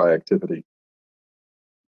like DeFi activity.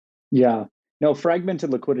 Yeah, no, fragmented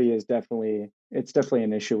liquidity is definitely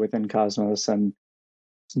an issue within Cosmos, and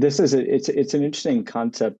it's an interesting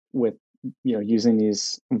concept with using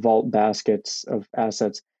these vault baskets of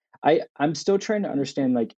assets. I'm still trying to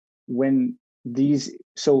understand like when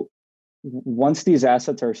once these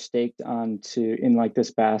assets are staked onto in like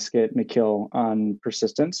this basket, Nikhil, on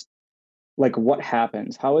persistence, like what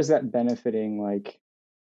happens? How is that benefiting like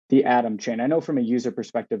the Atom chain? I know from a user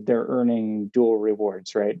perspective, they're earning dual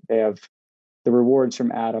rewards, right? They have the rewards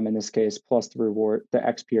from Atom in this case, plus the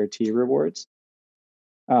XPRT rewards.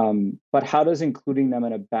 But how does including them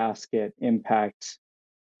in a basket impact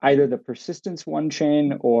either the persistence one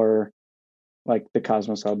chain or like the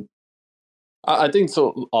Cosmos Hub? I think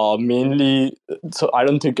so. Mainly, so I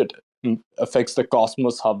don't think it affects the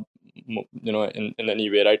Cosmos Hub, in any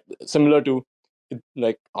way, right? Similar to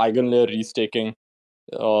like eigenlayer restaking,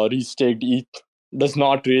 restaked ETH does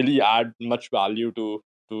not really add much value to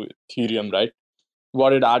Ethereum, right?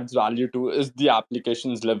 What it adds value to is the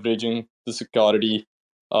applications leveraging the security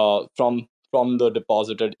from the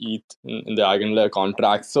deposited ETH in the eigenlayer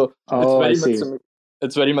contract. So it's I very much see.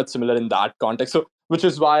 it's very much similar in that context. So which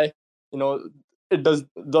is why it does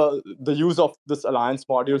the use of this alliance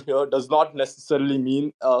module here does not necessarily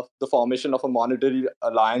mean the formation of a monetary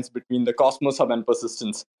alliance between the Cosmos Hub and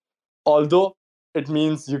Persistence. Although it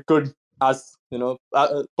means you could, as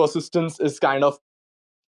Persistence is kind of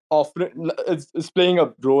offering is playing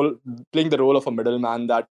the role of a middleman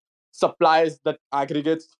that supplies, that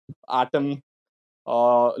aggregates atom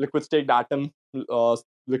liquid staked atom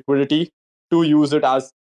liquidity to use it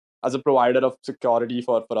as a provider of security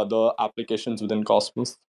for other applications within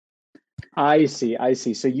Cosmos. I see.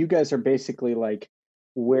 So you guys are basically like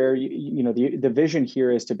where the vision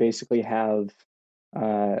here is to basically have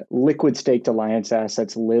liquid staked alliance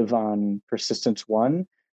assets live on Persistence One,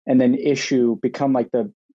 and then become like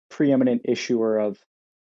the preeminent issuer of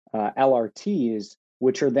LRTs,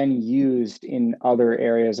 which are then used in other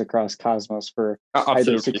areas across Cosmos for either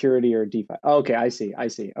Absolutely. security or DeFi. Okay, I see.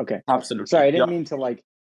 Okay. Absolutely. Sorry, I didn't mean to like.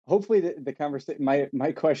 Hopefully, the conversation,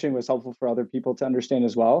 my question was helpful for other people to understand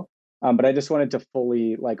as well. But I just wanted to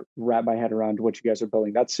fully like wrap my head around what you guys are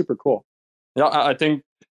building. That's super cool. Yeah, I think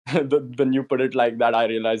when you put it like that, I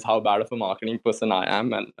realize how bad of a marketing person I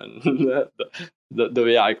am, and the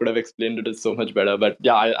way I could have explained it is so much better. But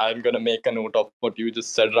yeah, I'm gonna make a note of what you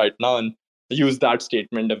just said right now and use that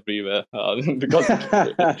statement everywhere because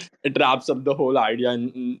it wraps up the whole idea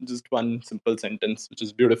in just one simple sentence, which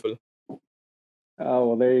is beautiful. Oh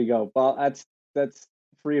well, there you go. Well, that's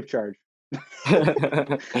free of charge.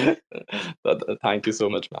 Thank you so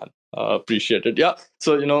much, man. Appreciate it. Yeah.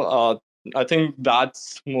 So I think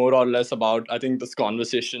that's more or less about. I think this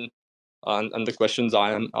conversation and the questions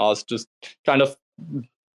I am asked just kind of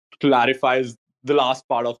clarifies the last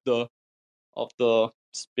part of the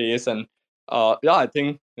space. And I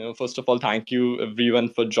think first of all, thank you everyone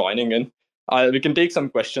for joining in. We can take some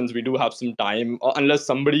questions. We do have some time, unless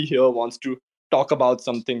somebody here wants to talk about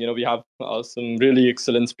something. We have some really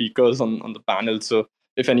excellent speakers on the panel. So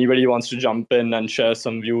if anybody wants to jump in and share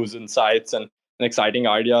some views, insights, and exciting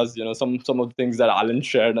ideas, some of the things that Alan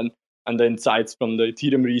shared and the insights from the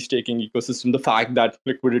Ethereum restaking ecosystem, the fact that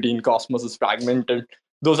liquidity in Cosmos is fragmented,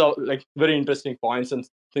 those are like very interesting points and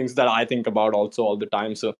things that I think about also all the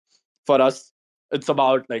time. So for us, it's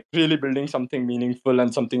about like really building something meaningful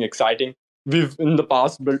and something exciting. We've in the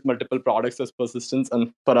past built multiple products as Persistence,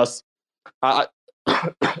 and for us, I,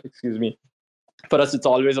 excuse me, for us it's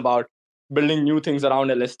always about building new things around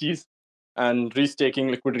LSTs, and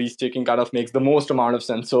liquid restaking kind of makes the most amount of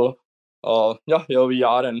sense. So here we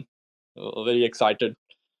are, and very excited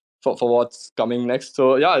for what's coming next.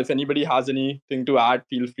 So yeah, if anybody has anything to add,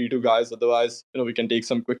 feel free to, guys. Otherwise, we can take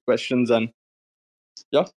some quick questions and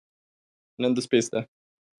end the space there.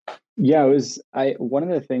 Yeah, one of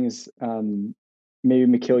the things, maybe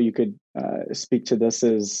Mikhail, you could speak to this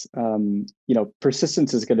is,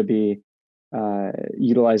 Persistence is going to be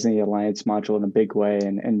utilizing the Alliance module in a big way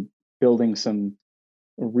and building some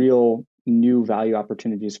real new value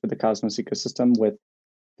opportunities for the Cosmos ecosystem with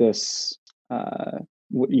this,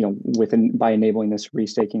 by enabling this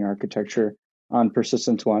restaking architecture on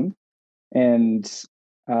Persistence One. And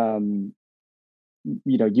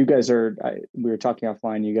you guys we were talking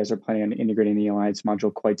offline, you guys are planning on integrating the Alliance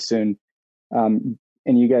module quite soon. And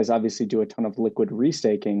you guys obviously do a ton of liquid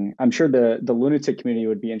restaking. I'm sure the Lunatic community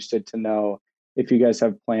would be interested to know if you guys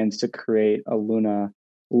have plans to create a Luna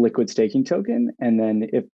liquid staking token. And then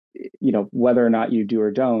if, whether or not you do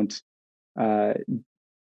or don't,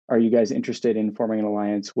 are you guys interested in forming an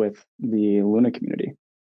alliance with the Luna community?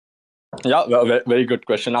 Yeah, well, very good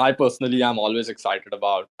question. I personally am always excited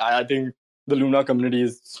about. I think the Luna community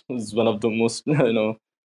is one of the most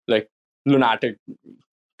like lunatic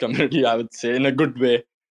community, I would say, in a good way.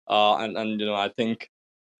 And I think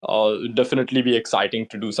it'd definitely be exciting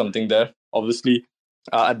to do something there. Obviously,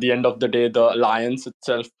 at the end of the day, the alliance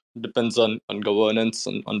itself depends on governance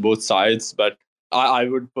on both sides. But I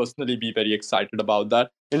would personally be very excited about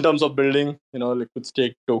that. In terms of building, liquid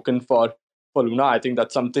stake token for Luna, I think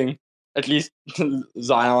that's something at least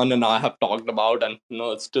Zion and I have talked about, and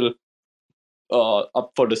it's still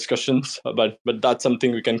up for discussions. But that's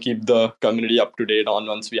something we can keep the community up to date on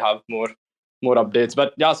once we have more updates.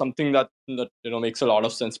 But yeah, something that makes a lot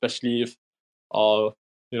of sense, especially if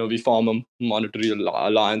we form a monetary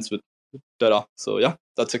alliance with Terra. So yeah,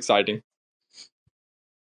 that's exciting.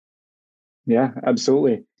 Yeah,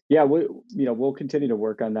 absolutely. Yeah, we'll continue to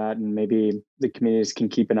work on that, and maybe the communities can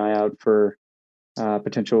keep an eye out for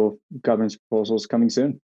potential governance proposals coming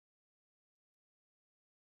soon.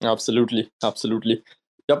 Absolutely.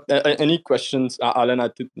 Yep. Any questions, Alan? I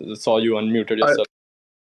saw you unmuted yourself.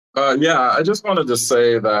 Yeah, I just wanted to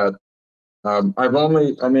say that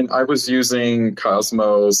I was using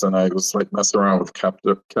Cosmos, and I was like messing around with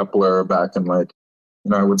Kepler back in like,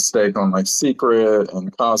 I would stake on like Secret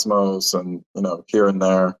and Cosmos and, here and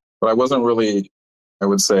there, but I wasn't really, I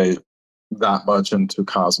would say, that much into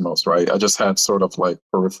Cosmos, right? I just had sort of like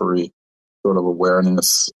periphery sort of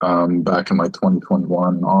awareness back in like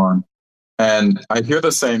 2021 and on. And I hear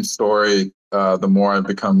the same story the more I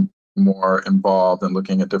become more involved in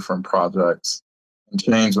looking at different projects and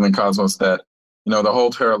change within Cosmos, that, the whole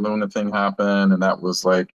Terra Luna thing happened. And that was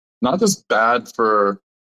like not just bad for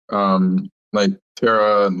like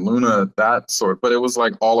Terra and Luna, that sort, but it was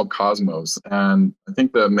like all of Cosmos. And I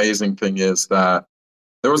think the amazing thing is that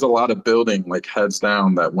there was a lot of building like heads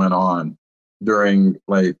down that went on during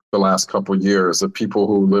like the last couple of years of people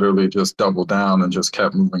who literally just doubled down and just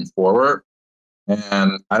kept moving forward.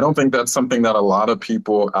 And I don't think that's something that a lot of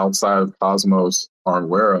people outside of Cosmos are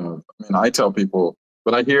aware of. I mean, I tell people,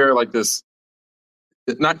 but I hear like this,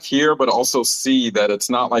 not hear, but also see that it's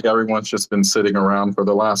not like everyone's just been sitting around for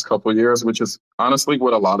the last couple of years, which is honestly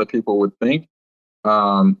what a lot of people would think.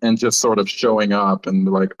 And just sort of showing up and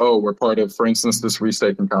like, oh, we're part of, for instance, this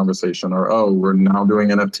restaking conversation, or oh, we're now doing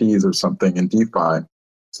NFTs or something in DeFi.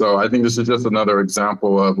 So I think this is just another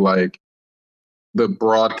example of like the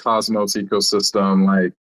broad Cosmos ecosystem,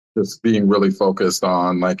 like just being really focused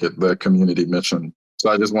on like the community mission.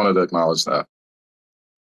 So I just wanted to acknowledge that.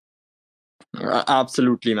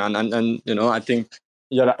 Absolutely, man. And I think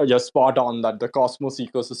you're spot on that the Cosmos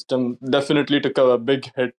ecosystem definitely took a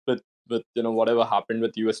big hit with whatever happened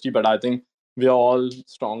with UST, but I think we are all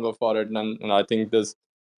stronger for it. And I think there's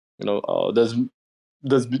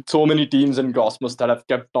been so many teams in Cosmos that have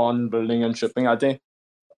kept on building and shipping. I think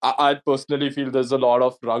I personally feel there's a lot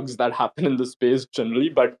of rugs that happen in the space generally,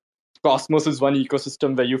 but Cosmos is one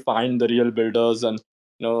ecosystem where you find the real builders. And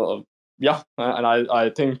yeah, and I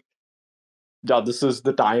think this is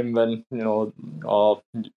the time when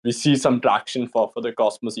we see some traction for the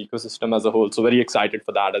Cosmos ecosystem as a whole. So very excited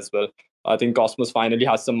for that as well. I think Cosmos finally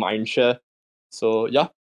has some mindshare. So yeah,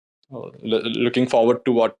 looking forward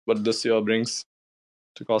to what this year brings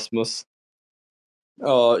to Cosmos.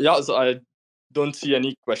 Yeah, so I don't see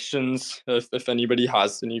any questions. If anybody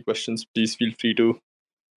has any questions, please feel free to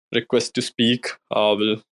request to speak.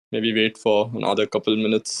 We'll maybe wait for another couple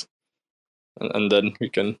minutes, and then we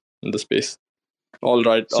can in the space. All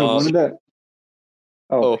right. So one of the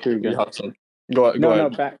here you go. We have some. Go ahead.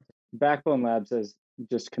 No, Backbone Labs is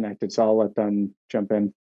just connected, so I'll let them jump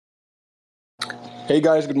in. Hey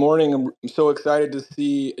guys, good morning. I'm so excited to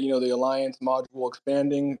see the Alliance module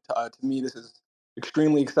expanding. To me, this is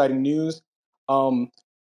extremely exciting news.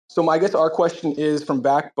 So I guess our question is from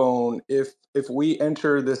Backbone: if we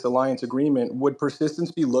enter this alliance agreement, would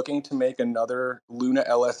Persistence be looking to make another Luna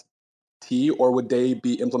LST, or would they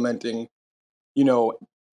be implementing,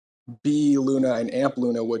 B Luna and Amp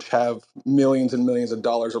Luna, which have millions and millions of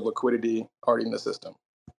dollars of liquidity already in the system?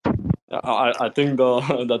 I think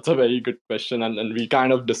that's a very good question, and we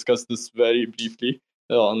kind of discussed this very briefly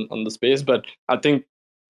on the space. But I think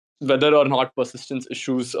whether or not Persistence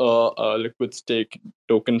issues a liquid stake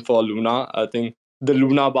token for Luna, I think the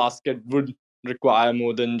Luna basket would require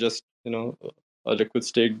more than just a liquid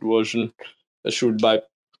stake version issued by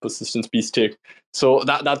Persistence P stake. So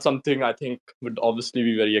that's something I think would obviously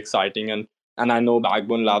be very exciting. And I know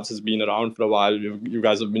Backbone Labs has been around for a while. You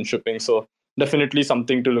guys have been shipping, so definitely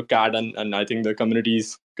something to look at. And I think the community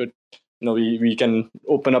is good. We can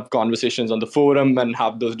open up conversations on the forum and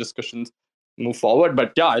have those discussions move forward.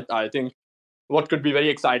 But yeah, I think what could be very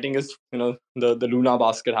exciting is the Luna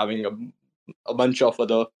basket having a bunch of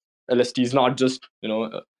other LSTs, not just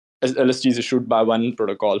LSTs issued by one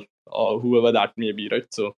protocol or whoever that may be, right?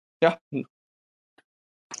 So yeah.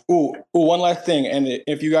 Ooh, one last thing, and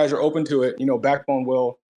if you guys are open to it, Backbone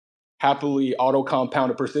will happily auto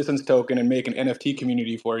compound a persistence token and make an NFT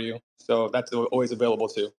community for you. So that's always available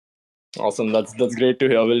too. Awesome. That's great to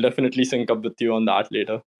hear. We'll definitely sync up with you on that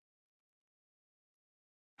later.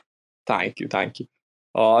 Thank you.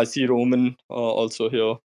 I see Roman also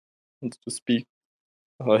here wants to speak.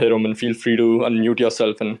 Hey Roman, feel free to unmute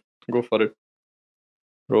yourself and go for it.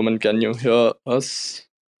 Roman, can you hear us?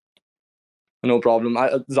 No problem.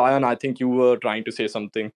 Zion, I think you were trying to say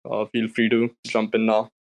something. Feel free to jump in now.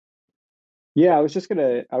 Yeah, I was just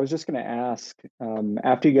gonna ask,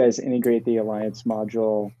 after you guys integrate the Alliance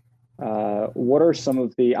module, what are some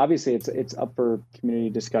of the, obviously it's up for community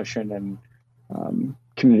discussion and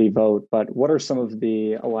community vote, but what are some of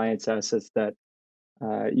the Alliance assets that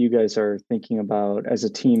you guys are thinking about as a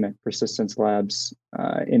team at Persistence Labs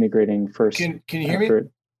integrating first? Can you hear me?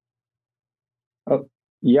 Oh,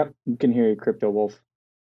 yep, you can hear you, Crypto Wolf.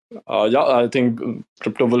 Yeah, I think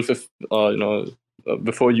Crypto Wolf, if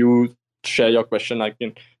before you share your question, I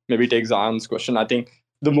can maybe take Zion's question. I think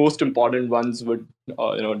the most important ones would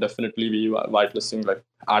definitely be whitelisting like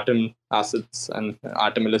Atom assets and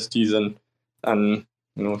Atom LSTs and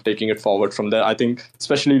taking it forward from there. I think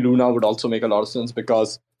especially Luna would also make a lot of sense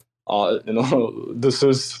because this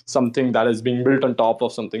is something that is being built on top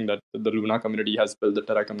of something that the Luna community has built, the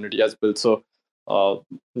Terra community has built. So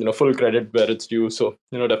full credit where it's due. So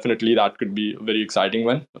definitely that could be a very exciting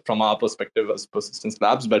one from our perspective as Persistence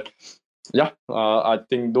Labs. But yeah, I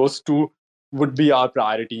think those two would be our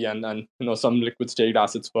priority, and some liquid staked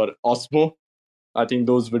assets for Osmo. I think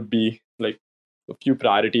those would be like a few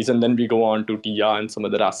priorities, and then we go on to TIA and some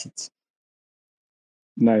other assets.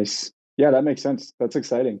 Nice. Yeah, that makes sense. That's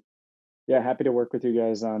exciting. Yeah, happy to work with you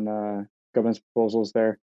guys on governance proposals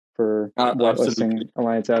there for whitelisting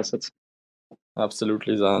Alliance assets.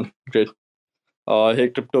 Absolutely, Zan. Great. Hey,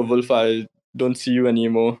 Crypto Wolf, I don't see you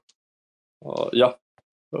anymore.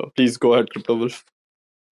 Please go ahead, Crypto Wolf.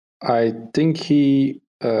 I think he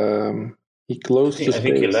closed the space. I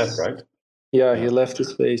think he left, right? Yeah, he left the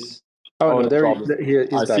space. Oh no, there he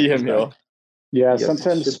is. I see him here. Yeah,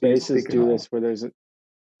 sometimes spaces do this where there's an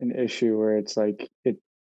issue where it's like it.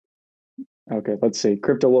 Okay, let's see.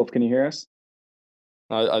 Crypto Wolf, can you hear us?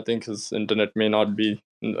 I think his internet may not be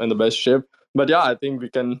in the best shape, but yeah, I think we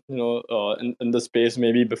can, in the space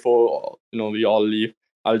maybe before we all leave.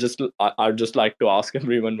 I'd just like to ask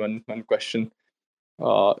everyone one question.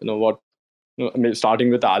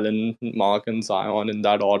 Starting with Alan, Mark, and Zion in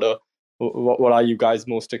that order. What are you guys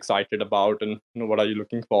most excited about, and what are you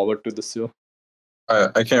looking forward to this year?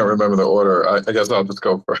 I can't remember the order. I guess I'll just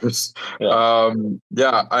go first.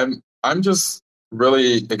 Yeah, I'm just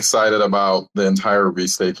really excited about the entire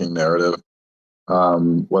restaking narrative.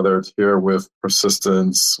 Whether it's here with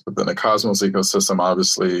Persistence within the Cosmos ecosystem,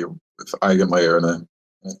 obviously with Eigenlayer and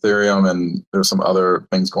Ethereum, and there's some other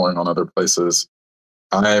things going on other places.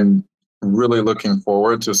 I'm really looking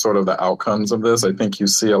forward to sort of the outcomes of this. I think you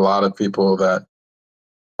see a lot of people that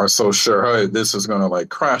are so sure, hey, this is going to like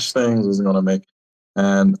crash things, this is going to make,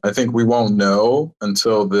 and I think we won't know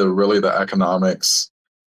until the economics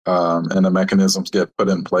and the mechanisms get put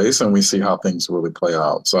in place and we see how things really play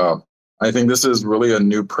out. So I think this is really a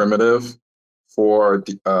new primitive for,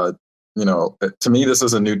 to me, this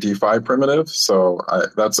is a new DeFi primitive. So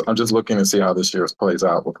I'm just looking to see how this year plays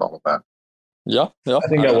out with all of that. Yeah. I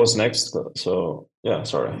think I was next. So yeah,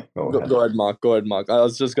 sorry. Go ahead, Mark. I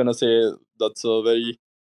was just gonna say that's a very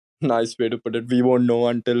nice way to put it. We won't know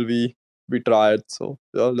until we try it. So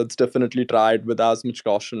yeah, let's definitely try it with as much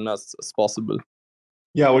caution as possible.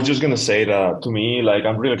 Yeah, I was just gonna say that to me, like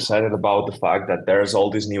I'm really excited about the fact that there's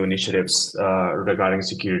all these new initiatives regarding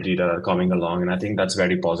security that are coming along, and I think that's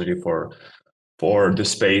very positive for the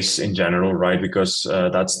space in general, right? Because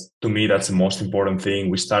that's to me that's the most important thing.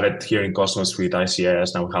 We started here in Cosmos with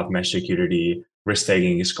ICS, now we have mesh security.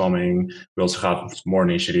 Restaking is coming. We also have more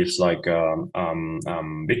initiatives like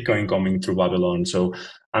Bitcoin coming through Babylon. So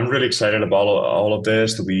I'm really excited about all of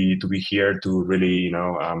this to be here to really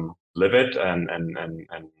live it and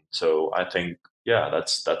so I think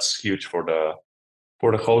that's huge for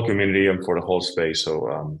the whole community and for the whole space. So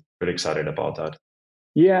I'm really excited about that.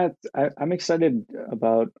 Yeah, I'm excited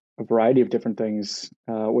about a variety of different things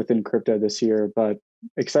within crypto this year, but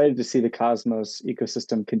excited to see the Cosmos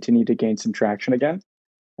ecosystem continue to gain some traction again.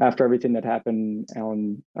 After everything that happened,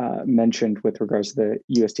 Alan mentioned with regards to the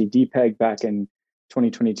USD DPEG back in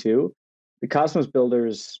 2022, the Cosmos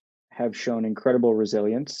builders have shown incredible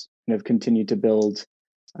resilience and have continued to build.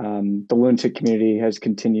 The Lunatic community has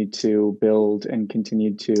continued to build and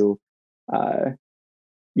continued to,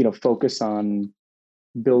 focus on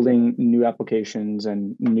building new applications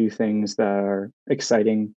and new things that are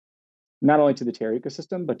exciting, not only to the Terra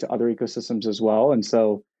ecosystem, but to other ecosystems as well. And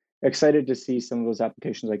so excited to see some of those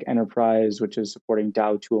applications like Enterprise, which is supporting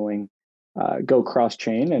DAO tooling, go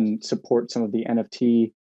cross-chain and support some of the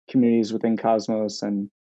NFT communities within Cosmos, and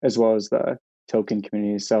as well as the token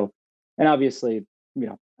communities. So, and obviously,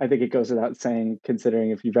 I think it goes without saying,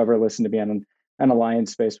 considering if you've ever listened to me on an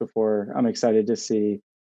Alliance space before, I'm excited to see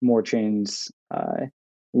more chains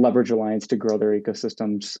leverage Alliance to grow their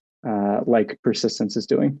ecosystems like Persistence is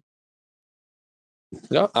doing.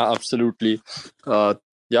 Yeah, absolutely. Yeah,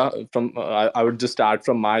 I would just add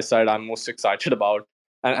from my side, I'm most excited about,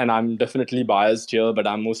 and I'm definitely biased here, but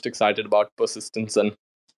I'm most excited about Persistence and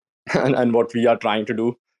what we are trying to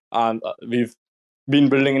do. We've been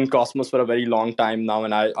building in Cosmos for a very long time now,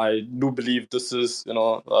 and I do believe this is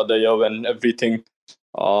the year when every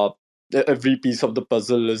piece of the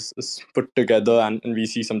puzzle is put together, and we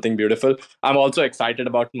see something beautiful. I'm also excited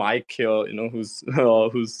about Mike here, who's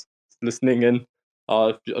listening in.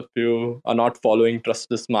 If you are not following Trust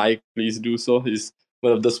This Mike, please do so. He's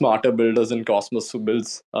one of the smarter builders in Cosmos who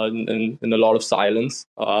builds in a lot of silence.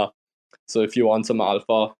 So if you want some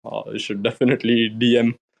alpha, you should definitely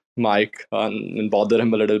DM Mike and bother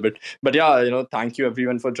him a little bit. But yeah, thank you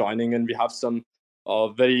everyone for joining, and we have some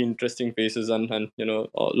very interesting faces and a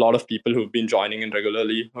lot of people who've been joining in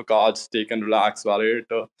regularly. Cards, Take and Relax,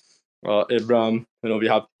 Validator, Ibram. We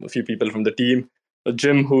have a few people from the team.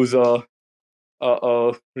 Jim, who's a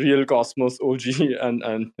real Cosmos OG,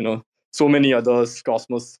 and so many others.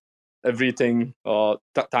 Cosmos, everything.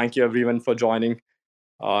 Thank you everyone for joining.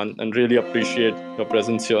 And really appreciate your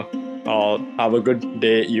presence here. Have a good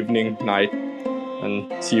day, evening, night,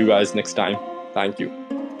 and see you guys next time. Thank you.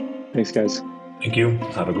 Thanks, guys. Thank you.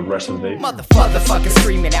 Have a good rest of the day. Motherfuckers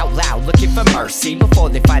screaming out loud, looking for mercy before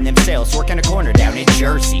they find themselves working a corner down in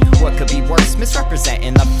Jersey. What could be worse?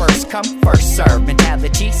 Misrepresenting the first come, first serve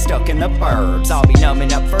mentality stuck in the burbs. I'll be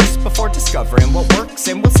numbing up first before discovering what works,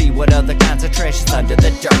 and we'll see what other kinds of treasures under the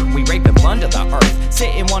dirt. We rape and plunder the earth,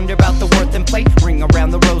 sit and wonder about the worth and play. Ring around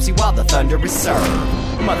the rosy while the thunder is served.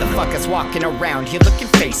 Motherfuckers walking around here looking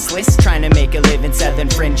faceless, trying to make a living selling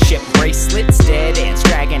friendship bracelets. Dead ends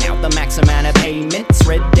dragging out the max amount of payments.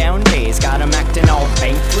 Red down days got them acting all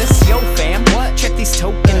bankless. Yo fam, what? Check these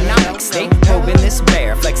tokenomics. They probing this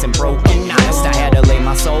bear, flexing broken honest. I had to lay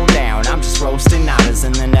my soul down, I'm just roasting nadas.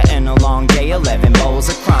 And then to end a long day, 11 bowls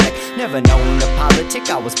of chronic. Never known to politic,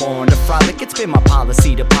 I was born to frolic. It's been my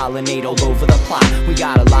policy to pollinate all over the plot. We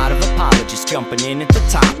got a lot of apologists jumping in at the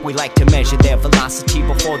top. We like to measure their velocity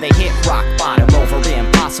before they hit rock bottom. Over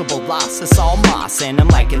impossible loss, it's all moss, and I'm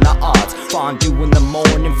liking the odds. Fondue in the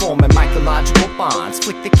morning, forming mycological bonds.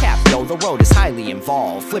 Flick the cap, yo, the road is highly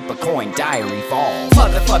involved. Flip a coin, diary evolve.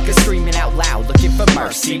 Motherfuckers screaming out loud, looking for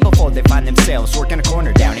mercy before they find themselves working a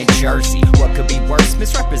corner down in Jersey. What could be worse?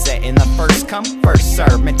 Misrepresenting the first come, first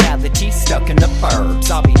serve mentality stuck in the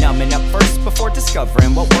burbs. I'll be numbing up first before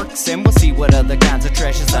discovering what works, and we'll see what other kinds of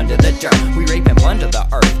treasures under the dirt. We rape and plunder the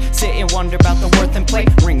earth, sit and wonder about the worth and play.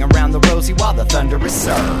 Ring around the rosy while the thunder is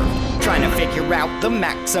served. Trying to figure out the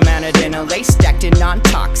max amount of dinner lace stacked in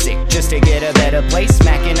non-toxic, just to get a better place.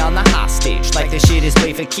 Smacking on the hostage like the shit is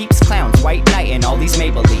play for keeps. Clowns, white knight, and all these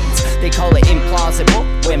Maybellines. They call it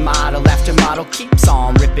implausible when model after model keeps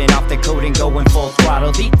on ripping off the coat and going full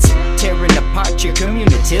throttle beats, tearing apart your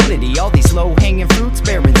community. All these low-hanging fruits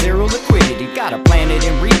bearing zero liquidity. Got a planet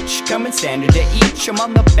in reach, coming standard to each. I'm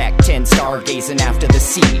on the back 10 stargazing after the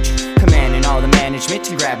siege, commanding all the management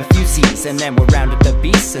to grab a few C's, and then we'll round up the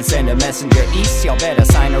beasts and send a messenger east. Y'all better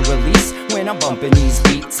sign a release when I'm bumping these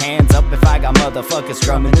beats. Hands up if I got motherfuckers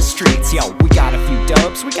drumming the streets. Yo, we got a few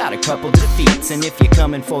dubs, we got a couple defeats, and if you're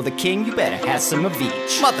coming for the king, you better have some of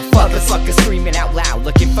each. Motherfuckers screaming out loud,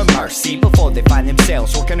 looking for mercy before they find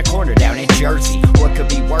themselves working a corner down in Jersey. What could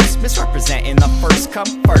be worse? Misrepresenting the first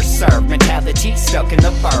come, first serve mentality stuck in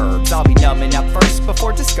the burbs. I'll be numbing up first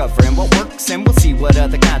before discovering what works, and we'll see what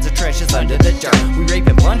other kinds of treasures under the dirt. We rape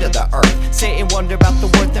and plunder the earth, sit and wonder about the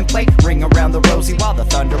worth and play. Ring around the rosy while the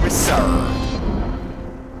thunder is served.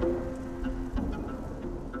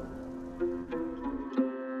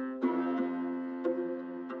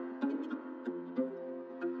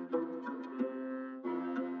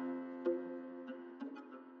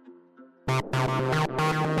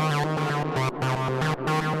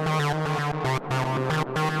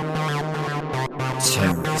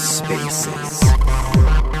 TerraSpaces.